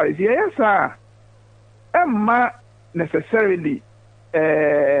 almost salaries. Yes, sir. Emma necessarily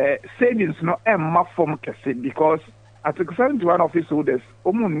savings no Emma form cassette because Article 71 office holders,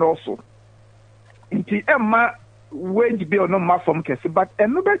 almost also. Inti Emma wage bill no ma form cassette, but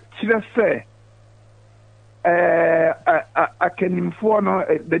another chile say. I can inform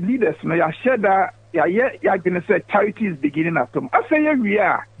the leaders. No, ya share that. Ya gonna say charity is beginning at home. I say we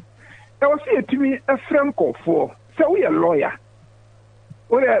are. I was saying to me a friend call for. So we a lawyer.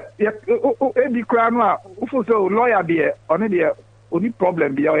 Ebi krana. Ufo so lawyer be only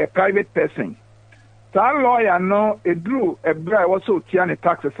problem be a private person. That lawyer no drew a bra also tiane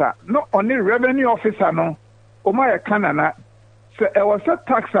taxes. No only revenue officer no. Oma ya kanana. So I was a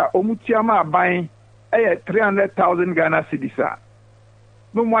taxa omutiama buying. 300,000 Ghana cedis.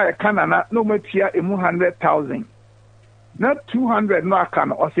 No more Canada, no more tia 100,000. Not 200 no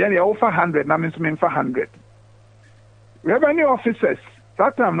can or say any over 100, na means for 100. Revenue officers,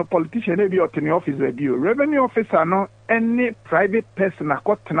 that time no politician maybe or in the office review. Revenue officer no any private person a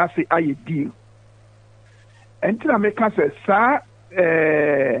got tenacity a deal. Until America says, sir,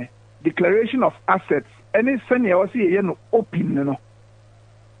 declaration of assets, any senior or see no open no.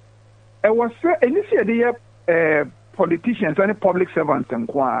 I was initially politicians and public servants and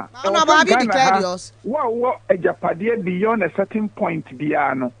qua. Have you declared yours? What a Japadia beyond a certain point,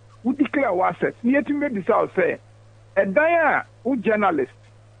 Biano, who declare assets. Near to me, this I'll say, a dia who journalist,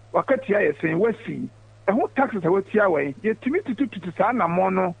 Wakatia is saying, we see, and who taxes away Tiaway, yet to me to Sana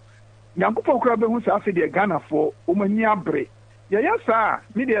Mono, Yanko Crabbe who's after the Ghana for Umania Bre. Yes, sir,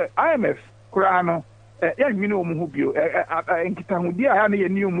 media IMF, Kurano, young Minumubio, and Kitamudia, and a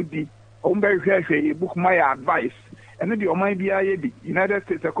new Mudi. Book my advice, and then the Omai United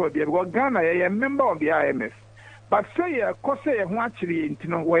States Accord, Ghana, a member of the IMF. But say a Kose, who actually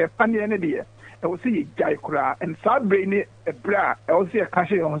where Pandy and idea, I will see Jaikra and South Brainy a bra, I will see a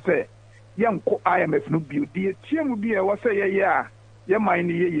cashier on say, young IMF no beauty, Chim will be a was say, yeah,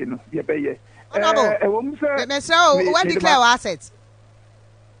 mind, you know, yeah, bay. So, what declare assets?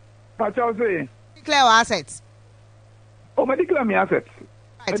 But I'll say, declare assets. Oh, my declare me assets.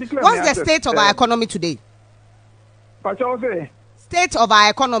 What's the state of our economy today? State of our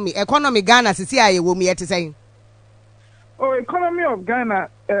economy. Economy Ghana is here. We are saying. Oh, economy of Ghana.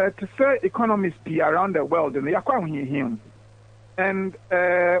 To say economists be around the world, and they are quite him. And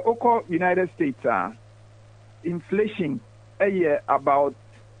United States, inflation a year about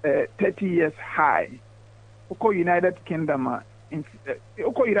 30 years high. United Kingdom,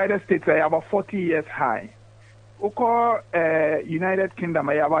 United States about 40 years high. United Kingdom,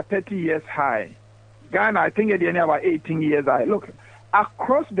 about 30 years high. Ghana, I think it's about 18 years high. Look,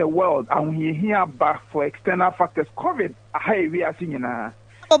 across the world, and we hear back for external factors. COVID, high we are seeing now.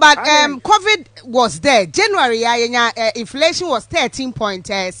 Oh, but COVID was there. January, inflation was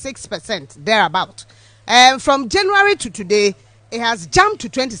 13.6%, thereabout. From January to today, it has jumped to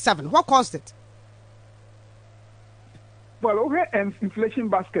 27. What caused it? Well, over inflation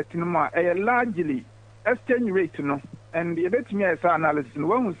basket, largely exchange rate, and the let me as analysis.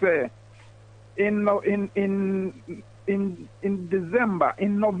 When we say in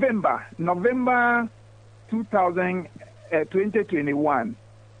November 2021,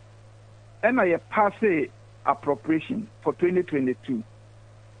 and I pass appropriation for 2022.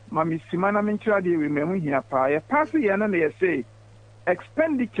 Mami Simana Mintra de remember here pa pass and they say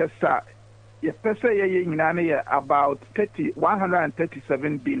expenditures are about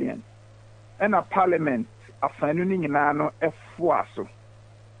 137 billion. And a parliament a finding in ano a fuaso.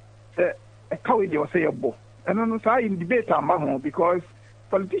 A coward was say a bo. And no say in debate am because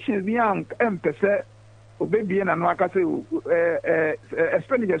politicians be am pese obebi na no aka say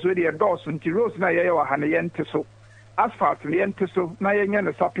expenditures we dey dose nti roads na ye wa hane yente so asphalt yente so na ye nya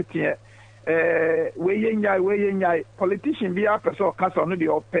no sapete we yenya politician bi apese o kasa no dey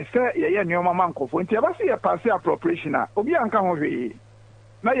o pese ye nneoma mankofo nti aba say ye pass appropriation a obi anka ho hwe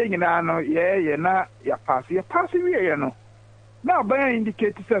na ye nyina no ye na ya pass we ye no now by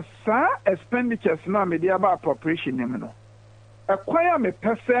indicate says expenditures na me dey about appropriation nim no acquire me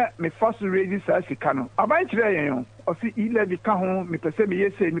pese me first raise as sika no aban kire yen o si levy ka ho me pese me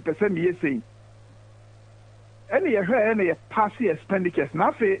yesei any ye hwe any pass expenditures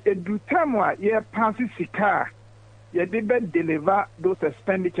na fe edu time a ye pass sika ye dey be deliver those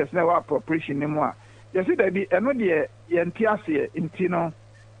expenditures na appropriation nim a ye see that be eno de ye ntiase nti no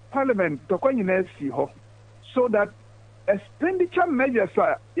parliament to kwanyina si ho so that expenditure measures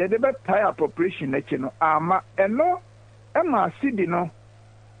are ye dey be tie appropriation na no ama eno Emma City no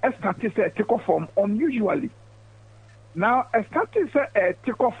started say take off form unusually. Now started say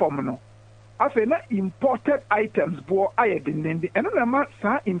take off form no. After na imported items bo ayedinde and no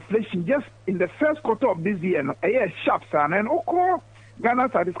sa inflation just in the first quarter of this year no sharp san and oko Ghana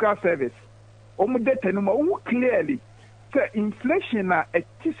Statistical Service. Omo data no clearly say inflation na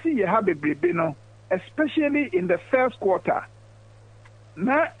etisi ye have bebrebe no especially in the first quarter.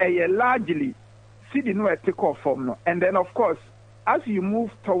 Na largely see no take off from no, and then of course as you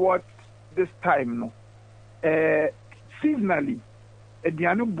move towards this time no, seasonally,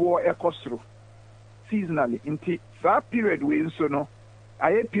 edianu bo ekosro seasonally. Inti that period we so no,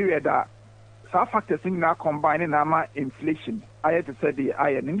 aye period that sa factors na combine na ma inflation. Aye to say the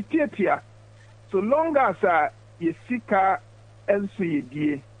aye ni tia. So long as ye sika enso ye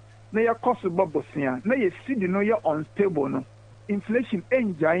die na ye cost bobosia na ye see no ye unstable no, inflation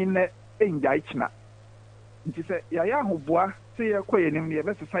enjai china. Nti say ya hoboa say ye koye nim ye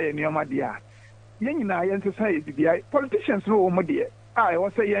be sesa ye nioma de a ye nyina ye sesa ye bibia politicians no wo de I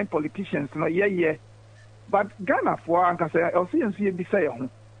was say ye politicians no ye but Ghana for anka say o say nso ye bi say ho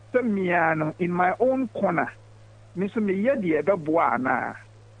say mia no in my own corner me so me ye de be boa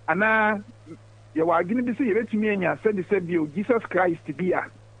ana ye wa gini bi say ye betumi anya say bi Jesus Christ bi a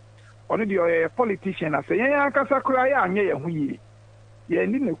ono de o politician say ye anka sakura ye anye ye ho yi ye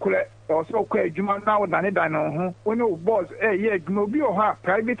ni ne kure also kwa adwuma na wo dane ho woni wo boss ye adwuma bi o ha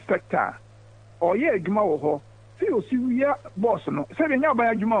private sector o ye adwuma wo ho si o si wi boss no se be nya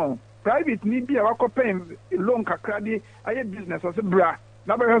ba adwuma o private ni bi a wakopen loan kakra di aye business o se bra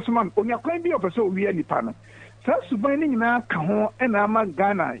na ba heso man onya kwan bi o pese o wi nipa no sa suban ni nyina ka ho e na ama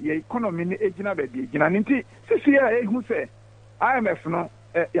Ghana ye economy ni ejina ba bi ejina nti sisi a ehu se IMF no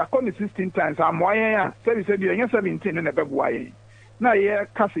ya call 16 times amoyen a se bi enya 17 no na be boa yen na ye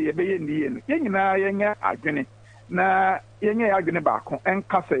kase ye be ye ndiye no ye nyina ye nya adwene na ye nya adwene baako en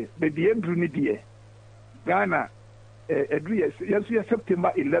kase be die dru ni die Ghana edru ye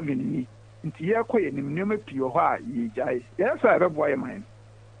September 11 ni nti ye koye nim nyoma pio ho a ye jai ye sa be boye man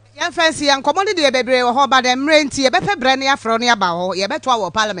yan fancy yan commodity de bebre ho ba dem renti ye be fe bre ne afro ne aba ho ye beto wo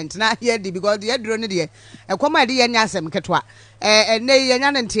parliament na ye di because ye dro ne de ekoma de ye nya asem ketwa ne ye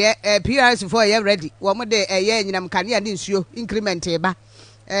nya ne nte PRS for ye ready wo mo de ye nyinam kane ade nsuo increment ba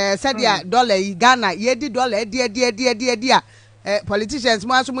sadia dollar Ghana ye di dollar die a politicians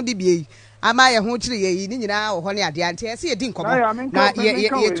mo aso mo di bie ama ye ho kire ye ni nyina wo ho ne ade ante se ye di nkomo na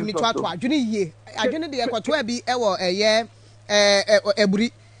ye tumi to ato adwene yie adwene de ye kwoto abi e wo ye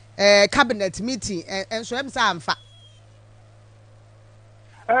eburi cabinet meeting and so am amfa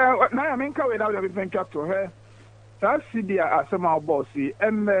na ya menka we na we think up to her that CDA asema bossy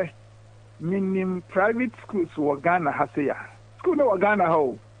minim private schools wo Ghana haseya school no Ghana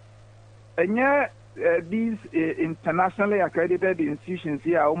ho enye these internationally accredited institutions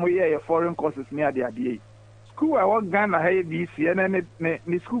here omo ye foreign courses near the ade school I work Ghana hey this and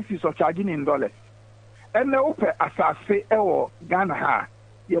ne school fees are charging in dollars and na ope asase ewo Ghana ha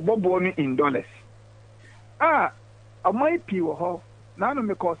ye bobo ni in dollars amai pi wo ho na no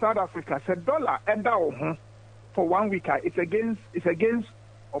me call South Africa said dollar enda wo ho for 1 week it's against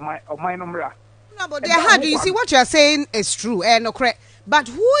my number. No, but how do you see what you are saying is true no correct but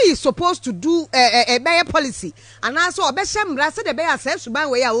who is supposed to do a better policy and also obeshem ra say the better say suban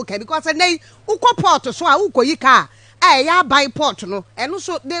we ya okay because nay ukọ port so a ukoyi car ya buy port no and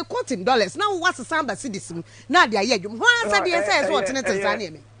so they quote in dollars now what's samba citizen na dia ye adwum ho answer dey say so what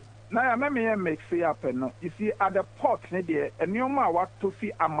ten me na me make say up no you see at the port ne dey enioma wa to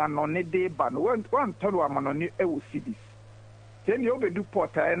fi amano ne dey ba no one tell amano ne e wo cities then you do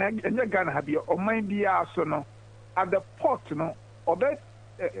port and Ghana have your mind be so no at the port no obe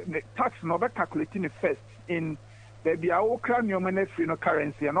tax no be calculating it first in baby a okra nyoma na free no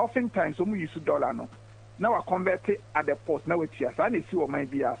currency and oftentimes we use dollar no now I convert it at the port now with yes and see what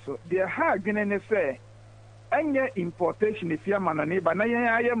might be so there ha gene say any importation if you man no neighbor na yen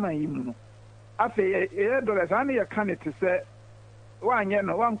aye man yimu no afi dollars and you can it say one yen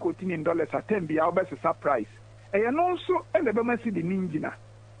no one quoting in dollars at 10 be our best surprise and also and the be see the ninja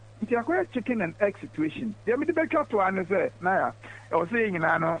nti akwai chicken and egg situation there me the be to an say na ya o say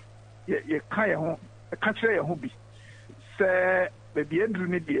nyina no ye kan ye ho ka kire ye ho bi say baby edru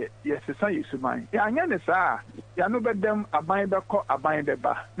ne de ye sesa yesuman ya anya ne saa ya no bedam aban be ko aban be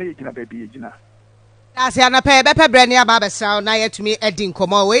ba na ye gina baby ye gina Asi anape be pebre ne aba besaw na yetumi edi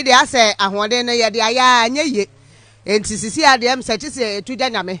nkomo we de ase ahode ne ye de aya anya ye enti sisi ade em se chise etuja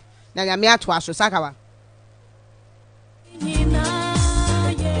nyame na nyame ato aso sakawa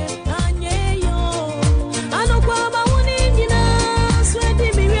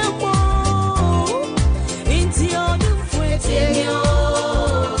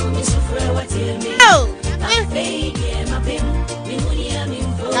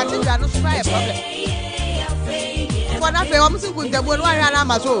Cathedral no super a problem. For na fe o musin kun debo no ahwa na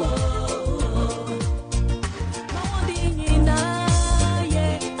maso.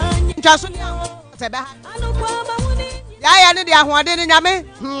 Njaso ni sebe ha. Ya ne de ahode ni nyame.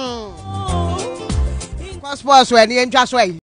 Sports we ni njaso